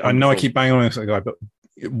 and I know I keep banging on this guy, but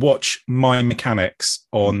watch My Mechanics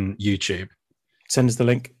on YouTube. Send us the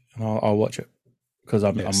link and I'll watch it, because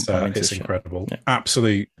I'm into it's incredible. Yeah.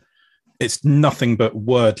 Absolute. It's nothing but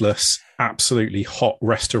wordless, absolutely hot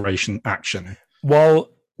restoration action.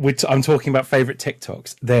 While I'm talking about favorite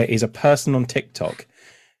TikToks, there is a person on TikTok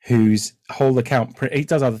whose whole account, he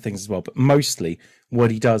does other things as well, but mostly what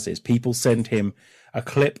he does is people send him a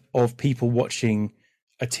clip of people watching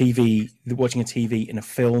a TV in a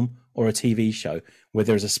film or a TV show where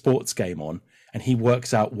there's a sports game on, and he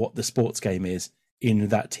works out what the sports game is in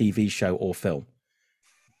that TV show or film.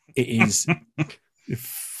 It is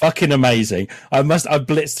fucking amazing. I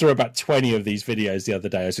blitzed through about 20 of these videos the other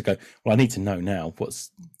day. I was go, well, I need to know now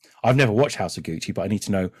I've never watched House of Gucci, but I need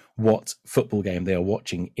to know what football game they are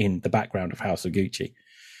watching in the background of House of Gucci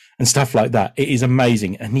and stuff like that. It is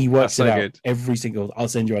amazing. And he works it out every single, I'll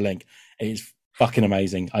send you a link. It is fucking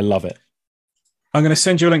amazing. I love it. I'm going to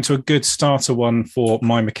send you a link to a good starter one for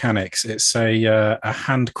My Mechanics. It's a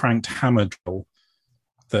hand cranked hammer drill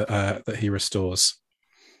that he restores.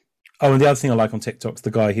 Oh, and the other thing I like on TikTok is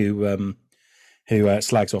the guy who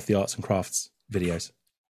slags off the arts and crafts videos.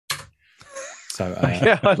 So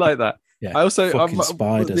yeah, I like that. Yeah, I also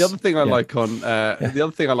spiders. The other thing I like on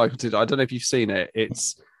TikTok, I don't know if you've seen it.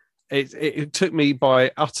 It took me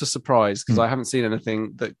by utter surprise, because I haven't seen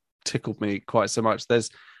anything that tickled me quite so much. There's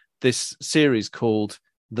this series called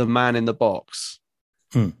The Man in the Box,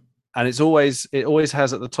 and it always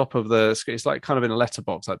has at the top of the screen. It's like kind of in a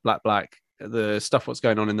letterbox, like black. The stuff what's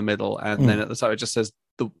going on in the middle, and then at the side it just says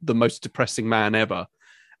the most depressing man ever,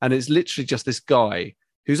 and it's literally just this guy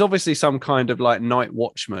who's obviously some kind of like night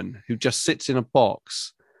watchman who just sits in a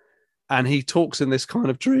box, and he talks in this kind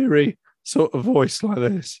of dreary sort of voice like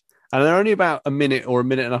this, and they're only about a minute or a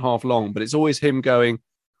minute and a half long, but it's always him going,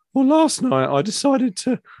 well, last night I decided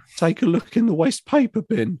to take a look in the waste paper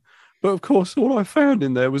bin, but of course all I found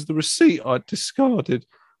in there was the receipt I'd discarded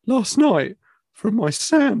last night from my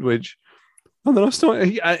sandwich. And then I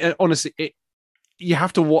started. Honestly, you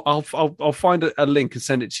have to. I'll find a link and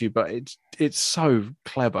send it to you. But it's so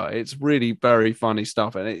clever. It's really very funny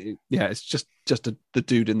stuff, and it's just the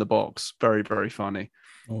dude in the box. Very, very funny.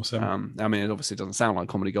 Awesome. I mean, it obviously doesn't sound like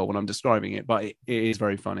comedy gold when I'm describing it, but it is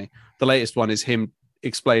very funny. The latest one is him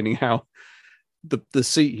explaining how the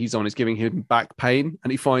seat he's on is giving him back pain,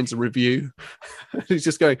 and he finds a review. He's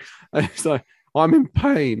just going. And he's like, I'm in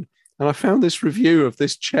pain. And I found this review of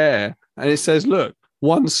this chair, and it says, look,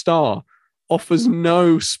 1 star, offers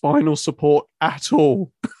no spinal support at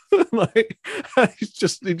all. Like, he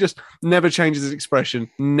just never changes his expression,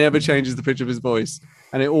 never changes the pitch of his voice,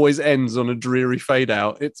 and it always ends on a dreary fade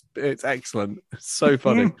out. It's excellent. It's so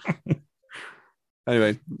funny.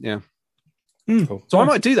 Anyway, yeah. Cool. So I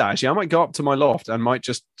might do that, actually. I might go up to my loft and might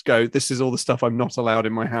just go, this is all the stuff I'm not allowed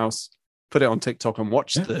in my house put it on TikTok and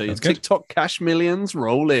watch the sounds good. TikTok cash millions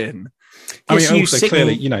roll in. I Yes, mean, you also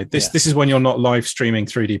signal- clearly, this is when you're not live streaming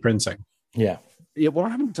 3D printing. Yeah. Yeah, well, I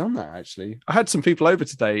haven't done that actually. I had some people over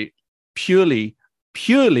today purely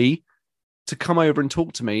to come over and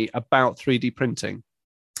talk to me about 3D printing.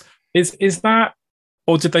 Is that,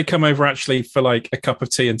 or did they come over actually for like a cup of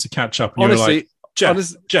tea and to catch up? And Honestly, you were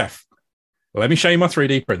like, Jeff, let me show you my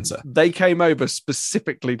 3D printer. they came over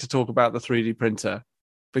specifically to talk about the 3D printer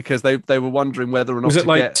because they were wondering whether or not Was it to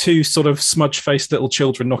like get... two sort of smudge-faced little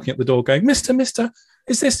children knocking at the door going, Mister,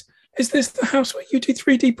 is this the house where you do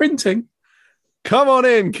 3D printing? Come on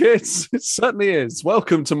in, kids. It certainly is.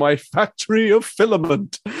 Welcome to my factory of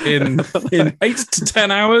filament. In 8 to 10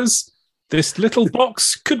 hours, this little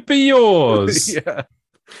box could be yours. Yeah.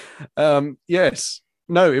 Yes.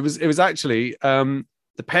 No, it was actually the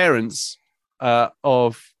parents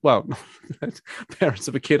of parents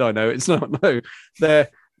of a kid I know. It's not. No,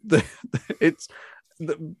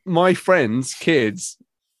 my friends' kids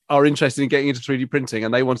are interested in getting into 3D printing,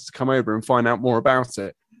 and they wanted to come over and find out more about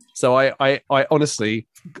it. So I honestly,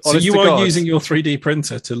 So honest you to are God, using your 3D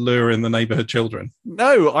printer to lure in the neighborhood children.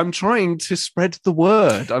 No, I'm trying to spread the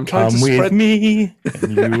word. I'm trying Come to with spread me,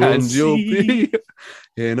 and you will and you'll see be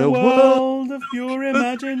in the a world. world of your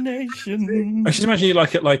imagination. I should imagine you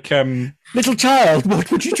like at Little child,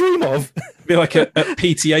 what would you dream of? be like at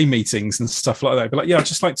PTA meetings and stuff like that. But like, yeah, I'd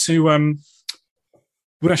just like to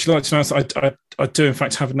would actually like to announce that I do in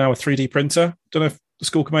fact have now a 3D printer. Don't know if the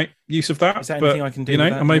school can make use of that. Is that but, anything I can do You know,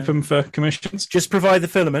 with that? I'm No. open for commissions. Just provide the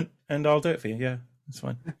filament, and I'll do it for you. Yeah, that's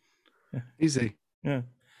fine. Easy. Yeah.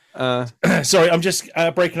 Uh, Sorry, I'm just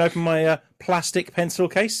breaking open my plastic pencil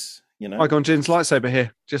case. You know, Icon Jin's lightsaber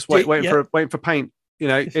here. Just waiting Yeah. for paint. You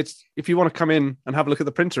know, it's if you want to come in and have a look at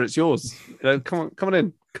the printer, it's yours. You know, come on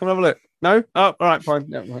in. Come and have a look. No? Oh, all right, fine.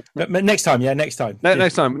 Yeah, right. But next time. Yeah, next time.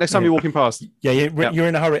 Next time Yeah. you're walking past. Yeah, Yep. you're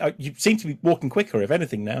in a hurry. You seem to be walking quicker, if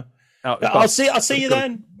anything. Now, Oh, I'll see you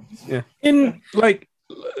then. In like,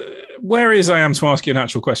 where is I am to ask you an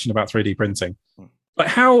actual question about 3D printing? Like,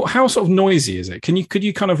 how sort of noisy is it? Could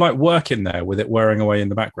you kind of like work in there with it whirring away in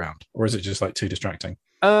the background, or is it just like too distracting?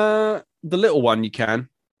 The little one you can.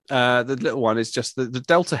 The little one is just the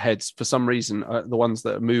delta heads for some reason. The ones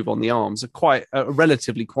that move on the arms are quite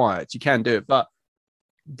relatively quiet. You can do it, but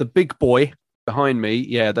the big boy behind me,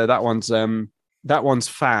 yeah, that one's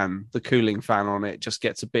fan, the cooling fan on it just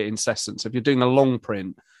gets a bit incessant. So if you're doing a long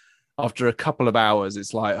print, after a couple of hours,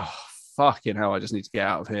 it's like, oh, fucking hell, I just need to get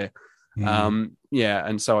out of here. Yeah,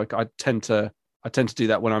 and so I tend to do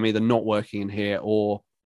that when I'm either not working in here or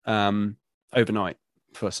overnight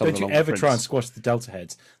for some of Don't the you longer ever prints. try and squash the delta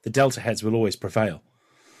heads? The delta heads will always prevail.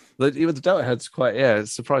 The delta head's quite,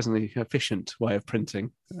 it's a surprisingly efficient way of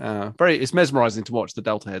printing. It's mesmerizing to watch the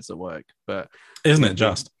delta heads at work, but Isn't it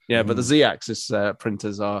just? yeah, but the Z-axis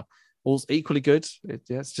printers are all equally good.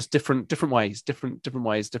 It's just different ways, different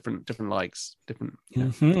likes, different,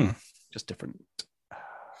 Mhm. just different.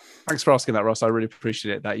 Thanks for asking that, Ross. I really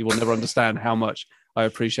appreciate that. You will never understand how much I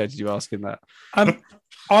appreciated you asking that.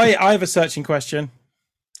 I have a searching question.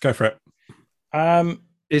 Go for it.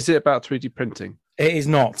 Is it about 3D printing? It is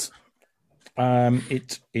not.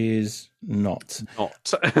 It is not.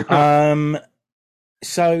 Not.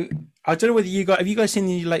 So I don't know whether have you guys seen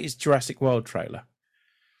the latest Jurassic World trailer?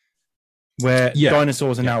 Where Yeah.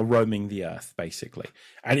 dinosaurs are now roaming the earth, basically.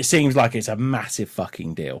 And it seems like it's a massive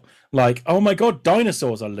fucking deal. Like, oh my God,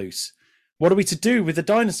 dinosaurs are loose. What are we to do with the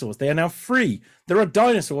dinosaurs? They are now free. There are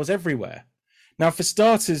dinosaurs everywhere. Now, for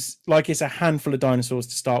starters, like it's a handful of dinosaurs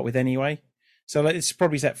to start with anyway. So like, it's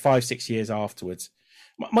probably set 5-6 years afterwards.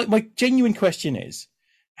 My genuine question is,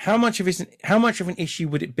 how much of an issue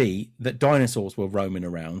would it be that dinosaurs were roaming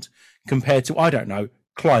around compared to, I don't know,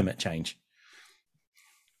 climate change?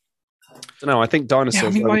 No, I think dinosaurs Yeah,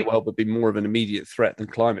 I mean, around like- the world would be more of an immediate threat than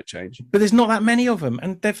climate change. But there's not that many of them,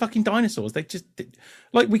 and they're fucking dinosaurs. They just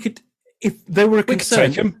like we could, if they were a We could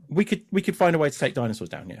concern, take 'em. we could find a way to take dinosaurs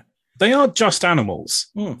down here. They are just animals.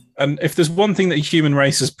 And if there's one thing that the human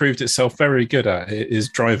race has proved itself very good at, it is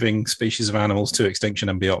driving species of animals to extinction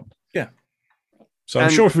and beyond. Yeah. So I'm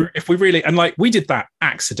And- sure if we really, and like we did that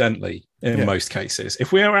accidentally in Yeah. most cases,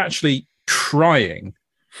 if we are actually trying,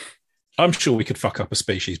 I'm sure we could fuck up a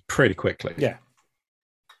species pretty quickly. Yeah.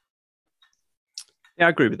 Yeah, I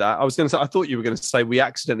agree with that. I was going to say, I thought you were going to say we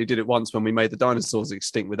accidentally did it once when we made the dinosaurs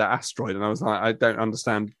extinct with that asteroid, and I was like, I don't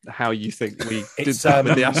understand how you think we did It's, that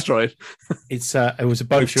with the asteroid. It's it was a We've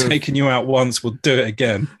bunch of taken you out once, we'll do it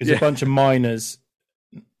again. it's Yeah. a bunch of miners,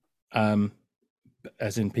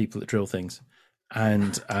 as in people that drill things,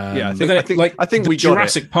 and Yeah, I But think, then, I think, like I think the we got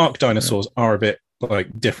Jurassic Park dinosaurs are a bit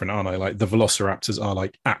like different, aren't they? Like the Velociraptors are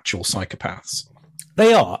like actual psychopaths.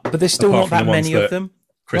 They are, but there's still Apart not from that the ones many of that them.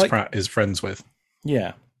 Chris Like- Pratt is friends with.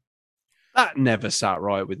 Yeah. That never sat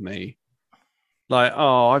right with me. Like,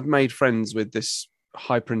 oh, I've made friends with this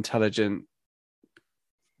hyper intelligent,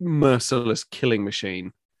 merciless killing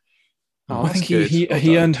machine. Oh, I think that's he good. Well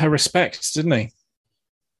he done. earned her respect, didn't he?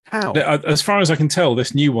 How? As far as I can tell,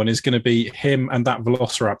 this new one is going to be him and that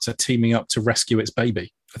Velociraptor teaming up to rescue its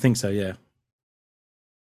baby I think so, yeah.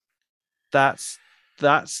 That's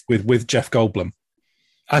with Jeff Goldblum.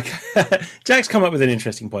 Okay. Jack's come up with an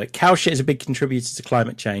interesting point. Cow shit is a big contributor to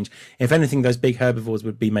climate change. If anything, those big herbivores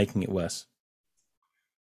would be making it worse.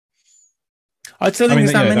 I still think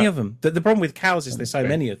there's that many of them. The problem with cows is there's so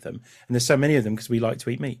many of them, and there's so many of them because we like to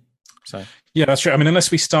eat meat. So Yeah, that's true. I mean,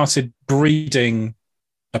 unless we started breeding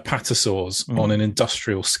apatosaurs on an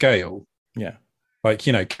industrial scale, yeah, like,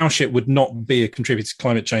 you know, cow shit would not be a contributor to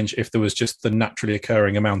climate change if there was just the naturally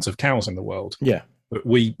occurring amount of cows in the world. yeah, But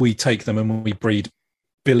we take them and we breed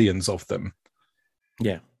billions of them.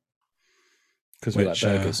 yeah, because we like Which,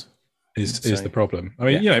 burgers. Is So- the problem. I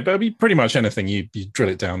mean, yeah. you know, but I mean, pretty much anything you drill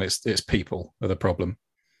it down, it's people are the problem.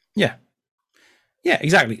 Yeah,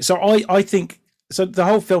 exactly. So I think so. The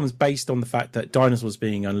whole film is based on the fact that dinosaurs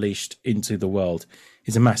being unleashed into the world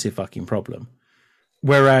is a massive fucking problem.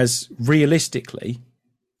 Whereas realistically,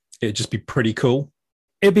 It'd just be pretty cool.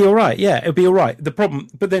 it'd be all right. Yeah, it'd be all right. The problem,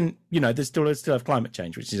 but then you know, there's still have climate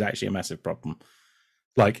change, which is actually a massive problem.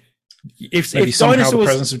 Like if Maybe somehow the dinosaurs,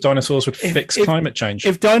 presence of dinosaurs would fix climate change.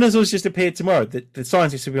 if dinosaurs just appeared tomorrow, the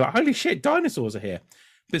scientists would be like, "Holy shit, dinosaurs are here!"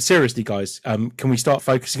 But seriously, guys, can we start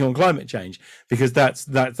focusing on climate change because that's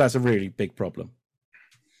a really big problem.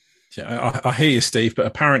 Yeah, I hear you, Steve, but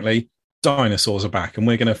apparently dinosaurs are back, and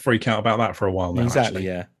we're going to freak out about that for a while now. Exactly.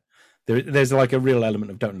 Actually. Yeah. There's like a real element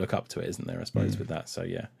of don't look up to it, isn't there? I suppose with that. So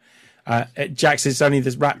yeah. Jack says only the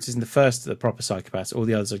raptors in the first are the proper psychopaths. All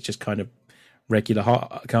the others are just kind of regular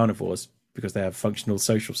carnivores because they have a functional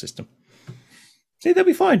social system. See, they'll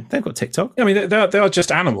be fine. They've got TikTok. I mean, they are just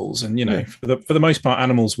animals, and you know, for the most part,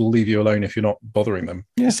 animals will leave you alone if you're not bothering them.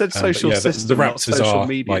 it said social But yeah, system. the not raptors social are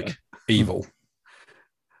media. like evil.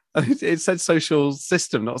 It said social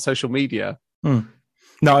system, not social media. No,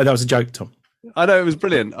 that was a joke, Tom. I know it was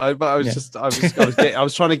brilliant. I was Yeah. just, I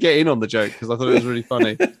was trying to get in on the joke because I thought it was really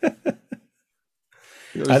funny. It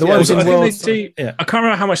was- The yeah, ones it in was- I world, think they do. yeah, I can't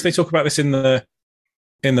remember how much they talk about this in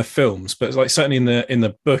the films, but it's like certainly in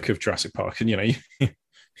the book of Jurassic Park, and you know,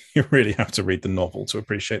 you really have to read the novel to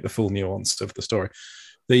appreciate the full nuance of the story.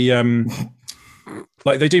 The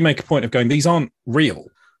like they do make a point of going, these aren't real.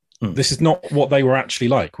 Mm. This is not what they were actually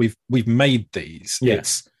like. We've made these. Yeah.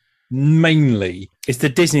 It's mainly it's the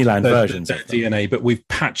Disneyland versions their of them. DNA, but we've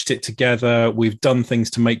patched it together. We've done things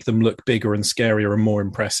to make them look bigger and scarier and more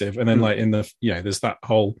impressive. And then, like in the, you know, there's that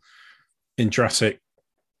whole in Jurassic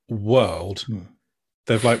World,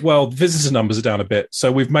 they're like, well, visitor numbers are down a bit,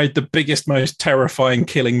 so we've made the biggest, most terrifying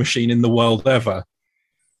killing machine in the world ever.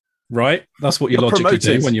 Right? That's what you You're logically do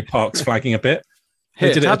promoters. when your park's flagging a bit. They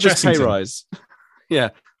Here, did it have at this pay Chessington. rise. Yeah,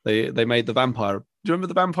 they made the vampire. Do you remember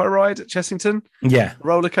the vampire ride at Chessington? Yeah,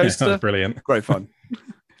 Roller Yeah, that coaster. was brilliant. Great fun.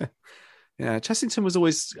 Yeah, Chessington was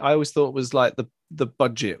always, I always thought was like the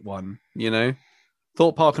budget one, you know?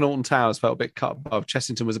 Thorpe Park and Alton Towers felt a bit cut above.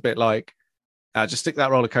 Chessington was a bit like, just stick that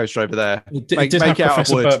roller coaster over there. It did, Make have it out of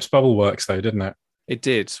Professor wood. Burp's Bubble Works, though, didn't it? It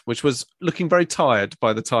did, which was looking very tired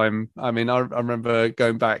by the time. I mean, I remember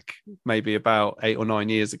going back maybe about 8 or 9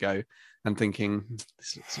 years ago and thinking,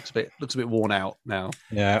 this looks a bit worn out now.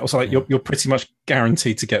 Yeah. Also, like you're pretty much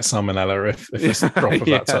guaranteed to get salmonella if a drop of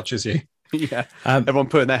Yeah. that touches you. Yeah, um, everyone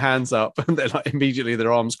putting their hands up and they're like immediately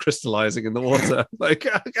their arms crystallizing in the water. Like,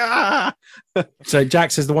 ah! so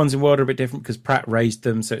Jack says the ones in world are a bit different because Pratt raised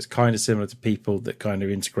them, so it's kind of similar to people that kind of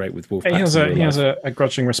integrate with wolf. He has a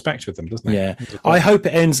grudging respect with them, doesn't he? Yeah, I hope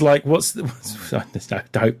it ends like I hope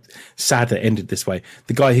sad that it ended this way.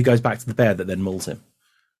 The guy who goes back to the bear that then mauls him.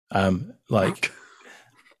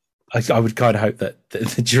 I would kind of hope that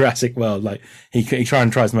the Jurassic World, like he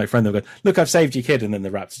tries to make friends. They'll go, look, I've saved your kid, and then the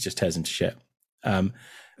raptor just tears him to shit.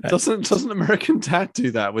 Doesn't American Dad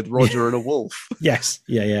do that with Roger and a wolf? Yes,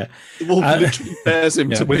 yeah. The wolf literally bears him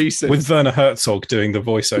to with, pieces. with Werner Herzog doing the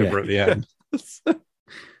voiceover at the end.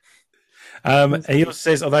 He also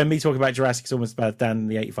says, although me talking about Jurassic is almost better than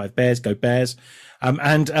the 85 Bears, go Bears.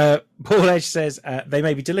 And Paul Edge says, they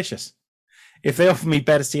may be delicious. If they offer me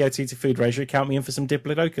better CO2 to food ratio, count me in for some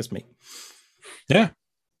Diplodocus meat. Yeah.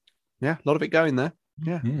 Yeah, a lot of it going there.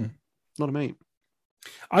 Yeah, Mm. a lot of meat.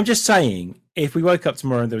 I'm just saying, if we woke up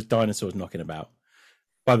tomorrow and there was dinosaurs knocking about,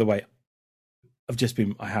 by the way,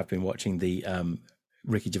 I have been watching the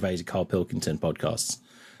Ricky Gervais and Carl Pilkington podcasts.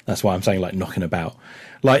 That's why I'm saying like knocking about.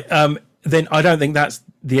 Like, then I don't think that's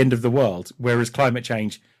the end of the world. Whereas climate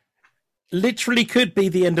change literally could be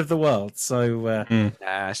the end of the world. So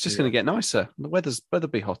it's just going to get nicer. The weather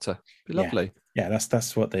be hotter. Be lovely. Yeah,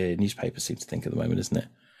 that's what the newspapers seem to think at the moment, isn't it?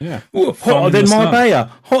 Yeah. Ooh, hotter than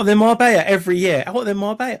Marbella. Hotter than Marbella every year. Hotter than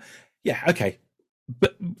Marbella. Yeah, okay.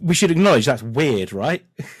 But we should acknowledge that's weird, right?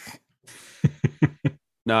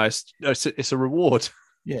 No, it's a reward.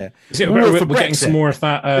 Yeah. We're getting some more of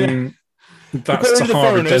that that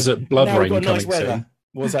Sahara Desert blood rain coming soon.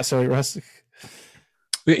 What was that, sorry, Russ?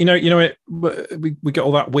 You know, we get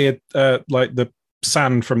all that weird, like the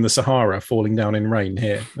sand from the Sahara falling down in rain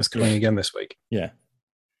here. That's coming again this week. Yeah.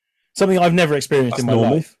 Something I've never experienced in my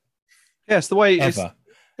life. Yes, the way ever.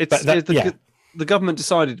 The government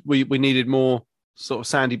decided we needed more sort of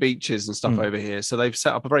sandy beaches and stuff over here. So they've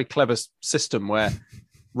set up a very clever system where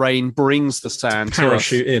rain brings the sand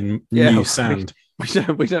parachute to us. in new sand.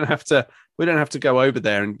 We don't have to go over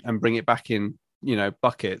there and bring it back in,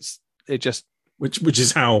 buckets. It just which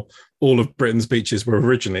is how all of Britain's beaches were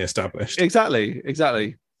originally established. Exactly. It's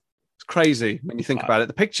crazy when you think about it.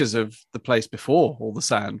 The pictures of the place before all the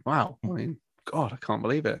sand. Wow. I mean, God, I can't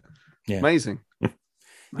believe it. Yeah. Amazing.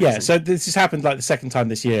 Yeah. So this has happened like the second time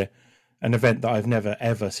this year, an event that I've never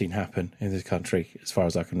ever seen happen in this country, as far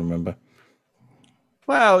as I can remember.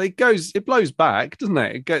 Well, it blows back, doesn't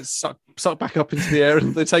it? It gets sucked back up into the air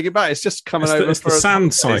and they take it back. It's just coming over. It's the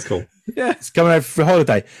sand cycle. Yeah. It's coming over for a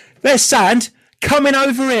holiday. There's sand coming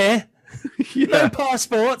over here. Yeah. No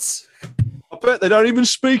passports. I bet they don't even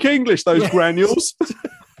speak English, those granules.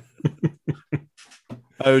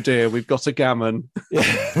 Oh dear, we've got a gammon.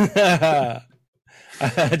 Yeah.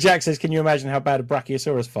 Jack says, can you imagine how bad a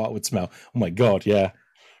Brachiosaurus fart would smell? Oh my God, yeah.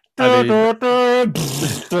 I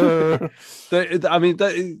mean,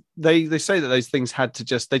 they say that those things had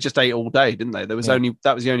to they just ate all day, didn't they? That was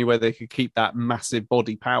the only way they could keep that massive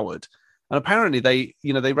body powered. And apparently they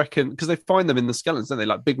reckon, because they find them in the skeletons, don't they?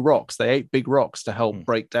 Like big rocks. They ate big rocks to help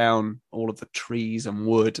break down all of the trees and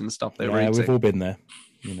wood and stuff they were eating. We've all been there,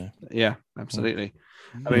 Yeah, absolutely.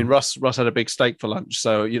 I mean, Russ had a big steak for lunch,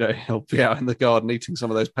 so he'll be out in the garden eating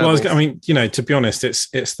some of those pebbles. Well, I mean, to be honest, it's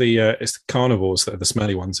the carnivores that are the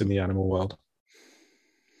smelly ones in the animal world.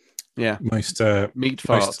 Yeah, most meat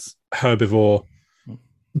farts, most herbivore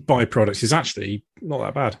byproducts is actually not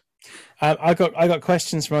that bad. I got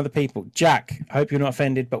questions from other people. Jack, I hope you're not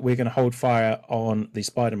offended, but we're going to hold fire on the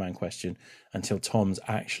Spider-Man question until Tom's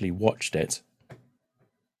actually watched it.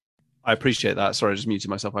 I appreciate that. Sorry, I just muted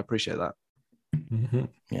myself. I appreciate that. Mm-hmm.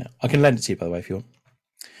 Yeah, I can lend it to you, by the way, if you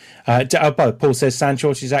want. Paul says sand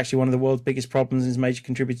shortage is actually one of the world's biggest problems and is a major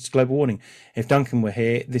contributor to global warming. If Duncan were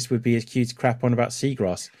here, this would be as cute to crap on about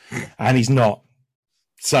seagrass, and he's not.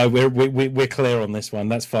 So we're clear on this one.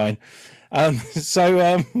 That's fine. It's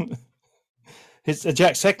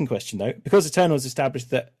Jack's second question though, because Eternals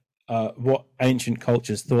established that what ancient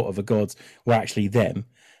cultures thought of the gods were actually them.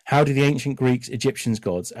 How do the ancient Greeks, Egyptians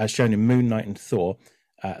gods, as shown in Moon Knight and Thor,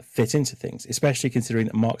 fit into things, especially considering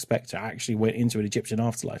that Mark Spector actually went into an Egyptian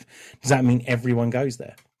afterlife? Does that mean everyone goes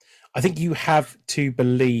there? I think you have to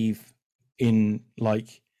believe in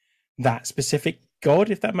like that specific god,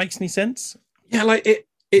 if that makes any sense. Yeah, like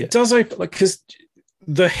it does open, like, because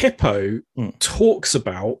the hippo talks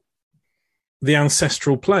about the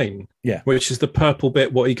ancestral plane, which is the purple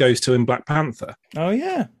bit what he goes to in Black Panther. Oh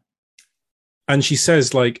yeah. And she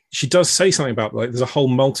says, like, she does say something about, like, there's a whole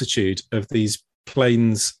multitude of these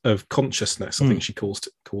planes of consciousness, I think she calls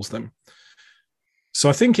them. So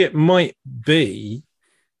I think it might be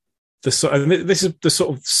this is the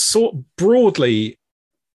sort of broadly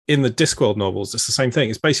in the Discworld novels, it's the same thing.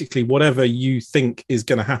 It's basically whatever you think is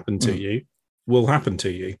going to happen to you will happen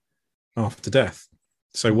to you after death.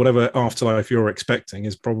 So whatever afterlife you're expecting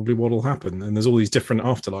is probably what will happen. And there's all these different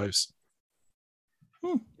afterlives.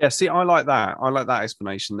 Yeah, see, I like that. I like that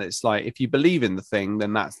explanation. That it's like, if you believe in the thing,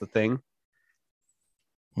 then that's the thing.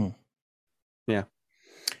 Yeah.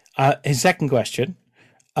 His second question,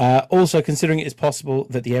 also considering it is possible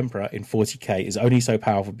that the Emperor in 40k is only so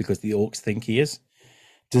powerful because the Orcs think he is,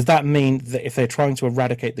 does that mean that if they're trying to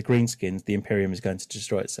eradicate the Greenskins, the Imperium is going to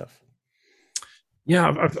destroy itself?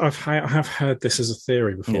 Yeah, I have heard this as a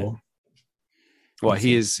theory before. Yeah. Well,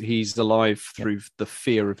 he's alive through the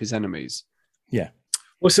fear of his enemies. Yeah.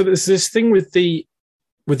 Well, so there's this thing with the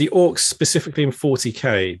Orcs specifically in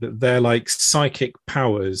 40k that they're like psychic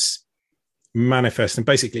powers manifest, and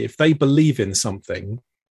basically if they believe in something,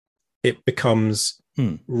 it becomes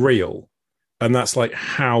real. And that's like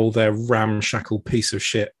how their ramshackle piece of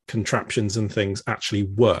shit contraptions and things actually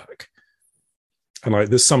work. And like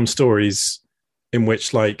there's some stories in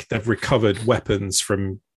which like they've recovered weapons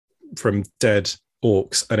from dead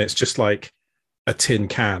orcs, and it's just like a tin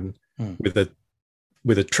can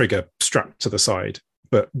with a trigger strapped to the side.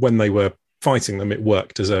 But when they were fighting them, it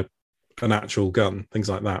worked as an actual gun, things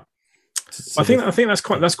like that. I think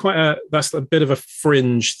that's a bit of a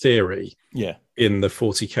fringe theory. Yeah, in the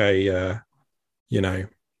 40k,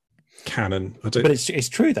 canon. But it's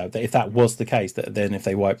true though that if that was the case, that then if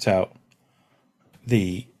they wiped out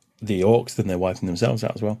the orcs, then they're wiping themselves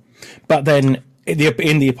out as well. But then in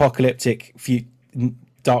the apocalyptic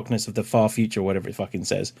darkness of the far future, whatever it fucking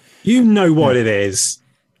says, you know what it is.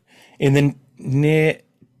 In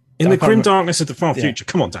the grim darkness of the far future.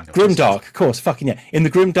 Come on, Daniel. Grim dark, of course, fucking yeah. In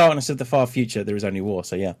the grim darkness of the far future, there is only war.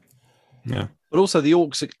 So yeah. But also the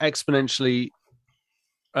orcs exponentially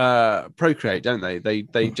procreate, don't they?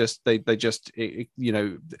 They just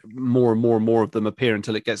more and more of them appear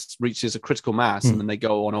until it reaches a critical mass, and then they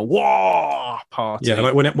go on a war party. Yeah,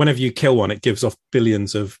 like whenever you kill one, it gives off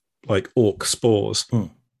billions of like orc spores.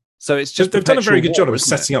 So it's just they've done a very good job of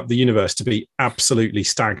setting up the universe to be absolutely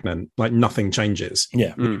stagnant, like nothing changes.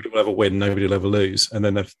 Yeah, nobody will ever win, nobody will ever lose, and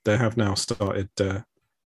then they have now started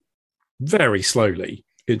very slowly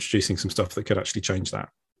introducing some stuff that could actually change that.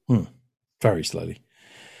 Very slowly.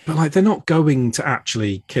 But like they're not going to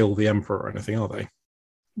actually kill the Emperor or anything, are they?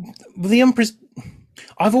 Well, the Emperor's.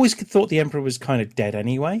 I've always thought the Emperor was kind of dead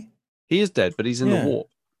anyway. He is dead, but he's in the war.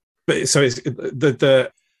 But so it's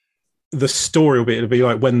the story it'll be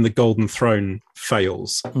like when the Golden Throne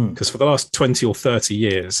fails, because for the last 20 or 30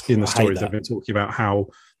 years in the stories they've been talking about how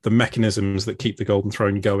the mechanisms that keep the Golden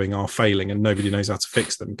Throne going are failing and nobody knows how to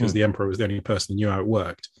fix them because the Emperor was the only person who knew how it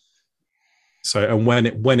worked. So, and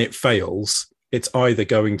when it fails, it's either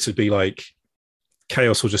going to be like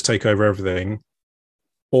chaos will just take over everything,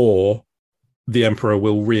 or the Emperor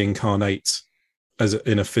will reincarnate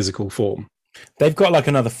in a physical form. They've got like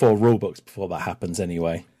another 4 rule books before that happens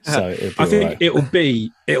anyway. So I think it'll be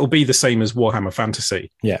the same as Warhammer Fantasy.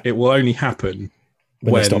 Yeah. It will only happen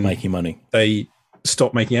when they stop making money. They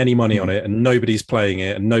stop making any money on it and nobody's playing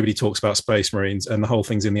it and nobody talks about Space Marines and the whole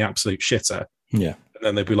thing's in the absolute shitter. Yeah. And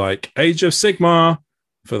then they'd be like Age of Sigmar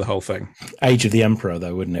for the whole thing. Age of the Emperor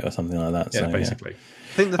though, wouldn't it? Or something like that. Yeah, so, basically.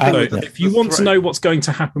 I think the thing if you want to know what's going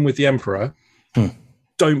to happen with the Emperor,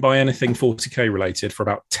 don't buy anything 40k related for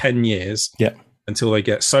about 10 years. Yeah. Until they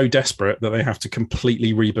get so desperate that they have to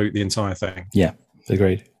completely reboot the entire thing. Yeah,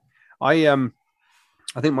 agreed. I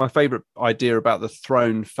think my favorite idea about the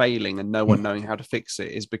throne failing and no one knowing how to fix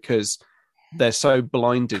it is because they're so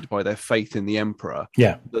blinded by their faith in the Emperor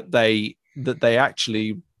that they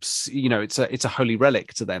actually, it's a holy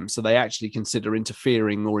relic to them. So they actually consider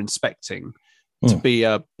interfering or inspecting to be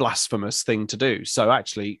a blasphemous thing to do. So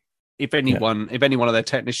actually, if any one of their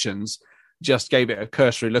technicians just gave it a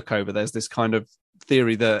cursory look over, there's this kind of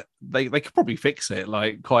theory that they could probably fix it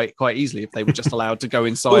like quite easily if they were just allowed to go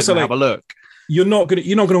inside also, and have a look. You're not gonna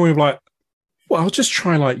be like, well, I'll just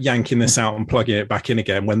try like yanking this out and plugging it back in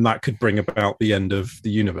again when that could bring about the end of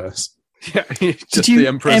the universe. Yeah, just the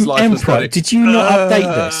Emperor's lifeless body. Did you not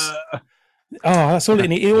update this? Oh, that's all it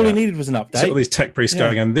needed. All it needed was an update. All these tech priests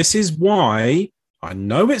going, and this is why I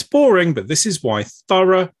know it's boring, but this is why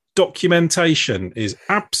thorough documentation is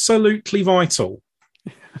absolutely vital.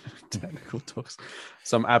 Technical talks.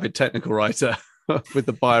 Some avid technical writer with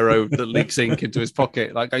the biro that leaks ink into his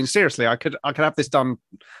pocket, like going, seriously, I could have this done,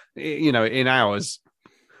 in hours.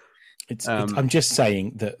 I'm just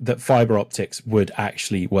saying that fiber optics would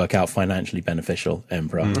actually work out financially beneficial,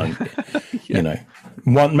 Emperor.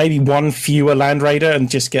 Maybe one fewer Land Raider and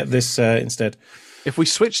just get this instead. If we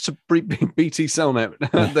switch to BT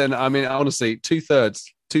Cellnet, then I mean, honestly, two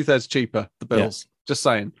thirds cheaper the bills. Just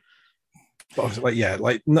saying.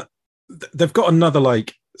 They've got another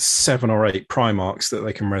 7 or 8 Primarchs that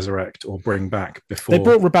they can resurrect or bring back before. They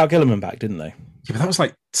brought Rebel Gilliman back, didn't they? Yeah, but that was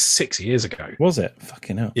 6 years ago. Was it?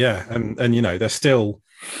 Fucking hell. Yeah, and they're still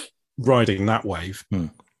riding that wave.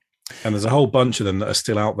 And there's a whole bunch of them that are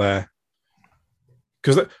still out there.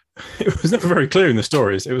 Because it was never very clear in the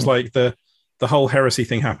stories. It was like the whole heresy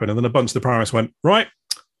thing happened, and then a bunch of the Primarchs went, right,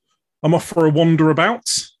 I'm off for a wander about.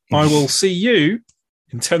 I will see you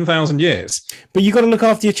in 10,000 years. But you got to look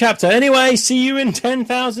after your chapter. Anyway, see you in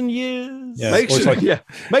 10,000 years. Yeah. Make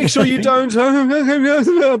sure you don't.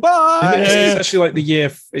 Bye. It's actually the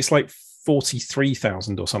year, it's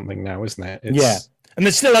 43,000 or something now, isn't it? Yeah. And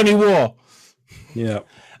there's still only war. Yeah.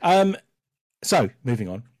 So, moving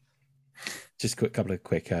on. Just a couple of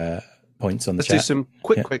quick points on the Let's chat. do some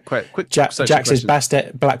quick. Jack says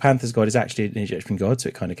Black Panther's god is actually an Egyptian god, so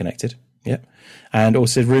it kind of connected. Yeah. And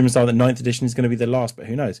also rumours are that 9th edition is going to be the last, but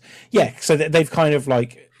who knows? Yeah, so they've kind of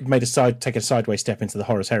like take a sideways step into the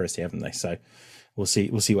Horus Heresy, haven't they? So we'll see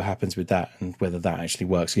what happens with that and whether that actually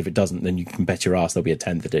works. If it doesn't, then you can bet your ass there'll be a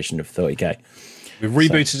 10th edition of 30k. We've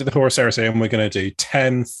rebooted the Horus Heresy and we're going to do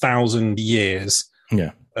 10,000 years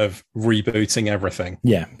of rebooting everything.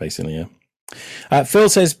 Yeah, basically, yeah. Phil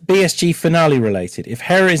says, BSG finale related. If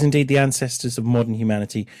Hera is indeed the ancestors of modern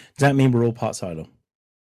humanity, does that mean we're all part Cylon?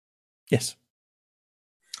 Yes.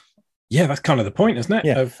 Yeah, that's kind of the point, isn't it?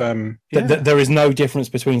 Yeah. Of, there is no difference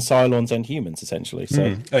between Cylons and humans, essentially.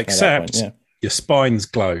 So, except your spines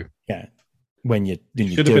glow. Yeah. When you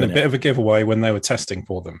should have been a bit of a giveaway when they were testing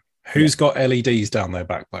for them. Who's got LEDs down their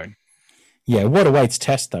backbone? Yeah, what a way to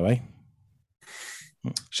test, though, eh?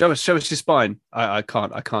 Show us your spine. I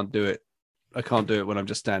can't do it. I can't do it when I'm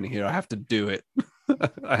just standing here. I have to do it.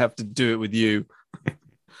 I have to do it with you.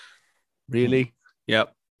 Really?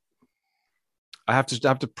 Yep. I have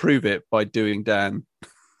to prove it by doing Dan.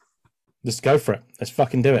 Just go for it. Let's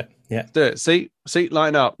fucking do it. Yeah. Do it. See,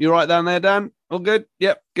 line up. You right down there, Dan? All good?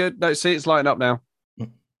 Yep, good. No, see, it's lighting up now.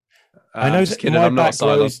 I know that my back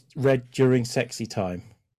glows red during sexy time.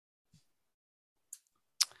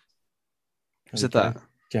 Is it that?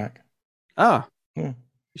 Jack. Ah. Yeah.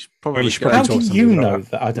 How do you know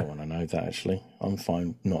that? I don't want to know that, actually. I'm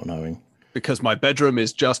fine not knowing. Because my bedroom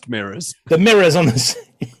is just mirrors. The mirrors on the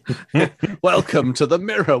scene. Welcome to the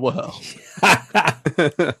mirror world.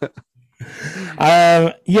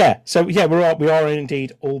 So we are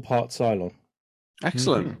indeed all part Cylon.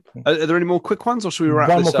 Excellent. Are there any more quick ones, or should we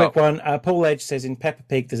wrap this up? One more quick one. Paul Edge says in Peppa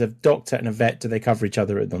Pig, there's a doctor and a vet. Do they cover each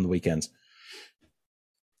other on the weekends?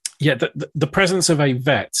 Yeah, the presence of a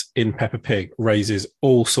vet in Peppa Pig raises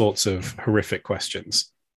all sorts of horrific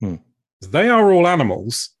questions. They are all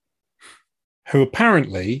animals who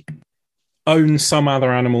apparently own some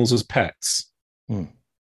other animals as pets.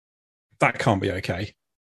 That can't be okay.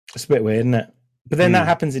 It's a bit weird, isn't it? But then that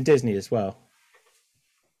happens in Disney as well.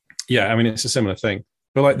 Yeah, I mean, it's a similar thing.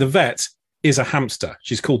 But like the vet is a hamster.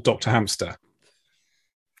 She's called Dr. Hamster.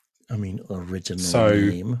 I mean, original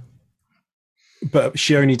name. But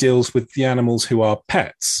she only deals with the animals who are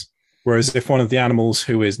pets. Whereas if one of the animals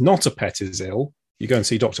who is not a pet is ill, you go and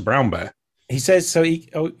see Dr. Brown Bear. He says so.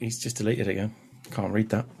 He's just deleted it again. Can't read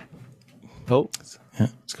that. Oh, yeah,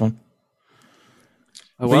 it's gone.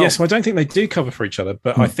 Oh, well. But yes, I don't think they do cover for each other,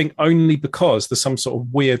 but I think only because there's some sort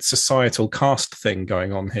of weird societal caste thing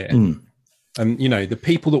going on here. And, you know, the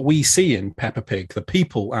people that we see in Peppa Pig, the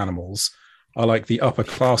people animals, are like the upper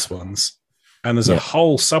class ones. And there's a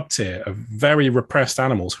whole subtier of very repressed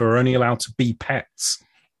animals who are only allowed to be pets.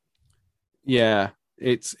 Yeah,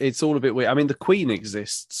 it's all a bit weird. I mean, the Queen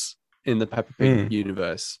exists in the Peppa Pig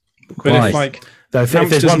universe. But if like if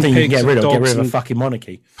there's one thing you can get rid of a fucking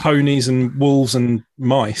monarchy. Ponies and wolves and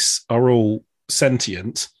mice are all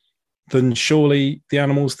sentient, then surely the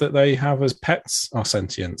animals that they have as pets are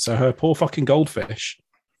sentient. So her poor fucking goldfish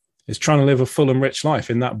is trying to live a full and rich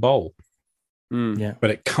life in that bowl. Yeah.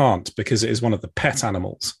 But it can't because it is one of the pet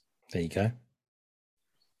animals. There you go.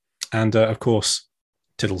 And of course,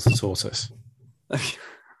 Tiddles the tortoise.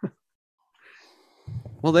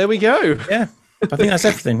 Well, there we go. Yeah. I think that's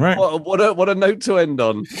everything, right? What a note to end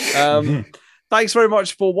on. Thanks very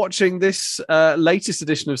much for watching this latest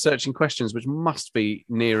edition of Searching Questions, which must be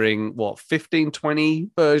nearing, 15, 20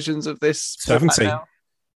 versions of this? 70.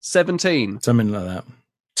 17. Something like that.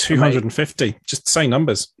 250. Just say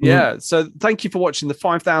numbers. Yeah. So thank you for watching the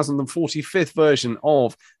 5045th version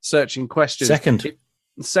of Searching Questions.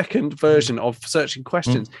 Second version of Searching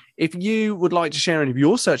Questions. If you would like to share any of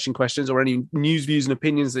your searching questions or any news, views, and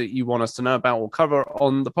opinions that you want us to know about or cover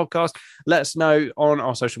on the podcast, let us know on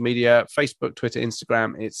our social media, Facebook, Twitter,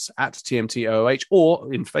 Instagram. It's at TMTOOH,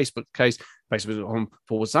 or in Facebook case,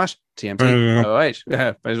 Facebook.com/TMTOOH.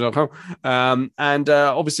 Yeah, Facebook.com. And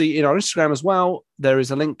obviously in our Instagram as well, there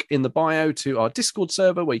is a link in the bio to our Discord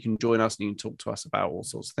server where you can join us and you can talk to us about all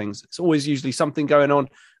sorts of things. It's always usually something going on.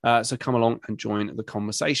 So come along and join the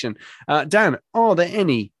conversation. Dan, are there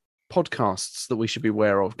any podcasts that we should be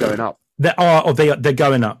aware of going up? They're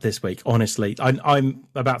going up this week. Honestly, I'm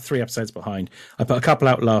about 3 episodes behind. I put a couple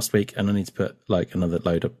out last week, and I need to put like another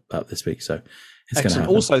load up this week. So it's going to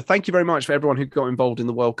happen. Also, thank you very much for everyone who got involved in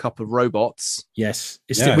the World Cup of Robots. Yes,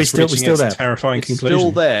 we're still there. Terrifying conclusion.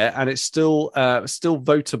 Still there, and it's still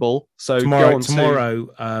votable. So tomorrow,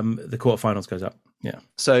 the quarterfinals goes up. Yeah.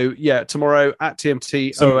 So tomorrow at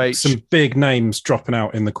TMTOOH. Some big names dropping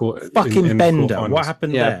out in the quarter. Fucking Bender. What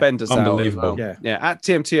happened there? Bender's unbelievable. Out. Yeah. At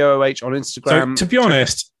TMTOOH on Instagram. So to be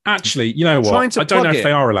honest, actually, you know what? I don't know if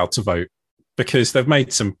they are allowed to vote because they've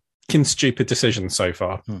made some stupid decisions so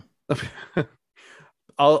far.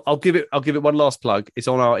 I'll give it one last plug. It's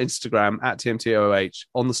on our Instagram at TMTOOH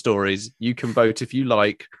on the stories. You can vote if you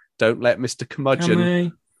like. Don't let Mr.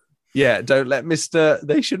 Curmudgeon. Yeah, don't let Mr.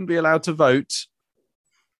 They shouldn't be allowed to vote.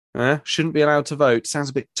 Shouldn't be allowed to vote. Sounds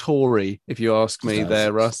a bit Tory, if you ask me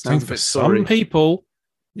there, Russ. Sounds a bit Tory. Some people.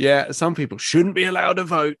 Yeah, some people shouldn't be allowed to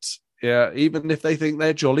vote. Yeah, even if they think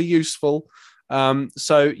they're jolly useful.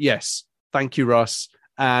 So, yes, thank you, Russ.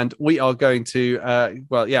 And we are going to, I'm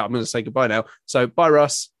going to say goodbye now. So, bye,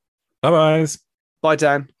 Russ. Bye-bye. Bye,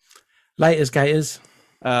 Dan. Laters, Gators.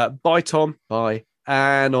 Bye, Tom. Bye.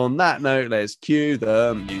 And on that note, let's cue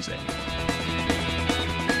the music.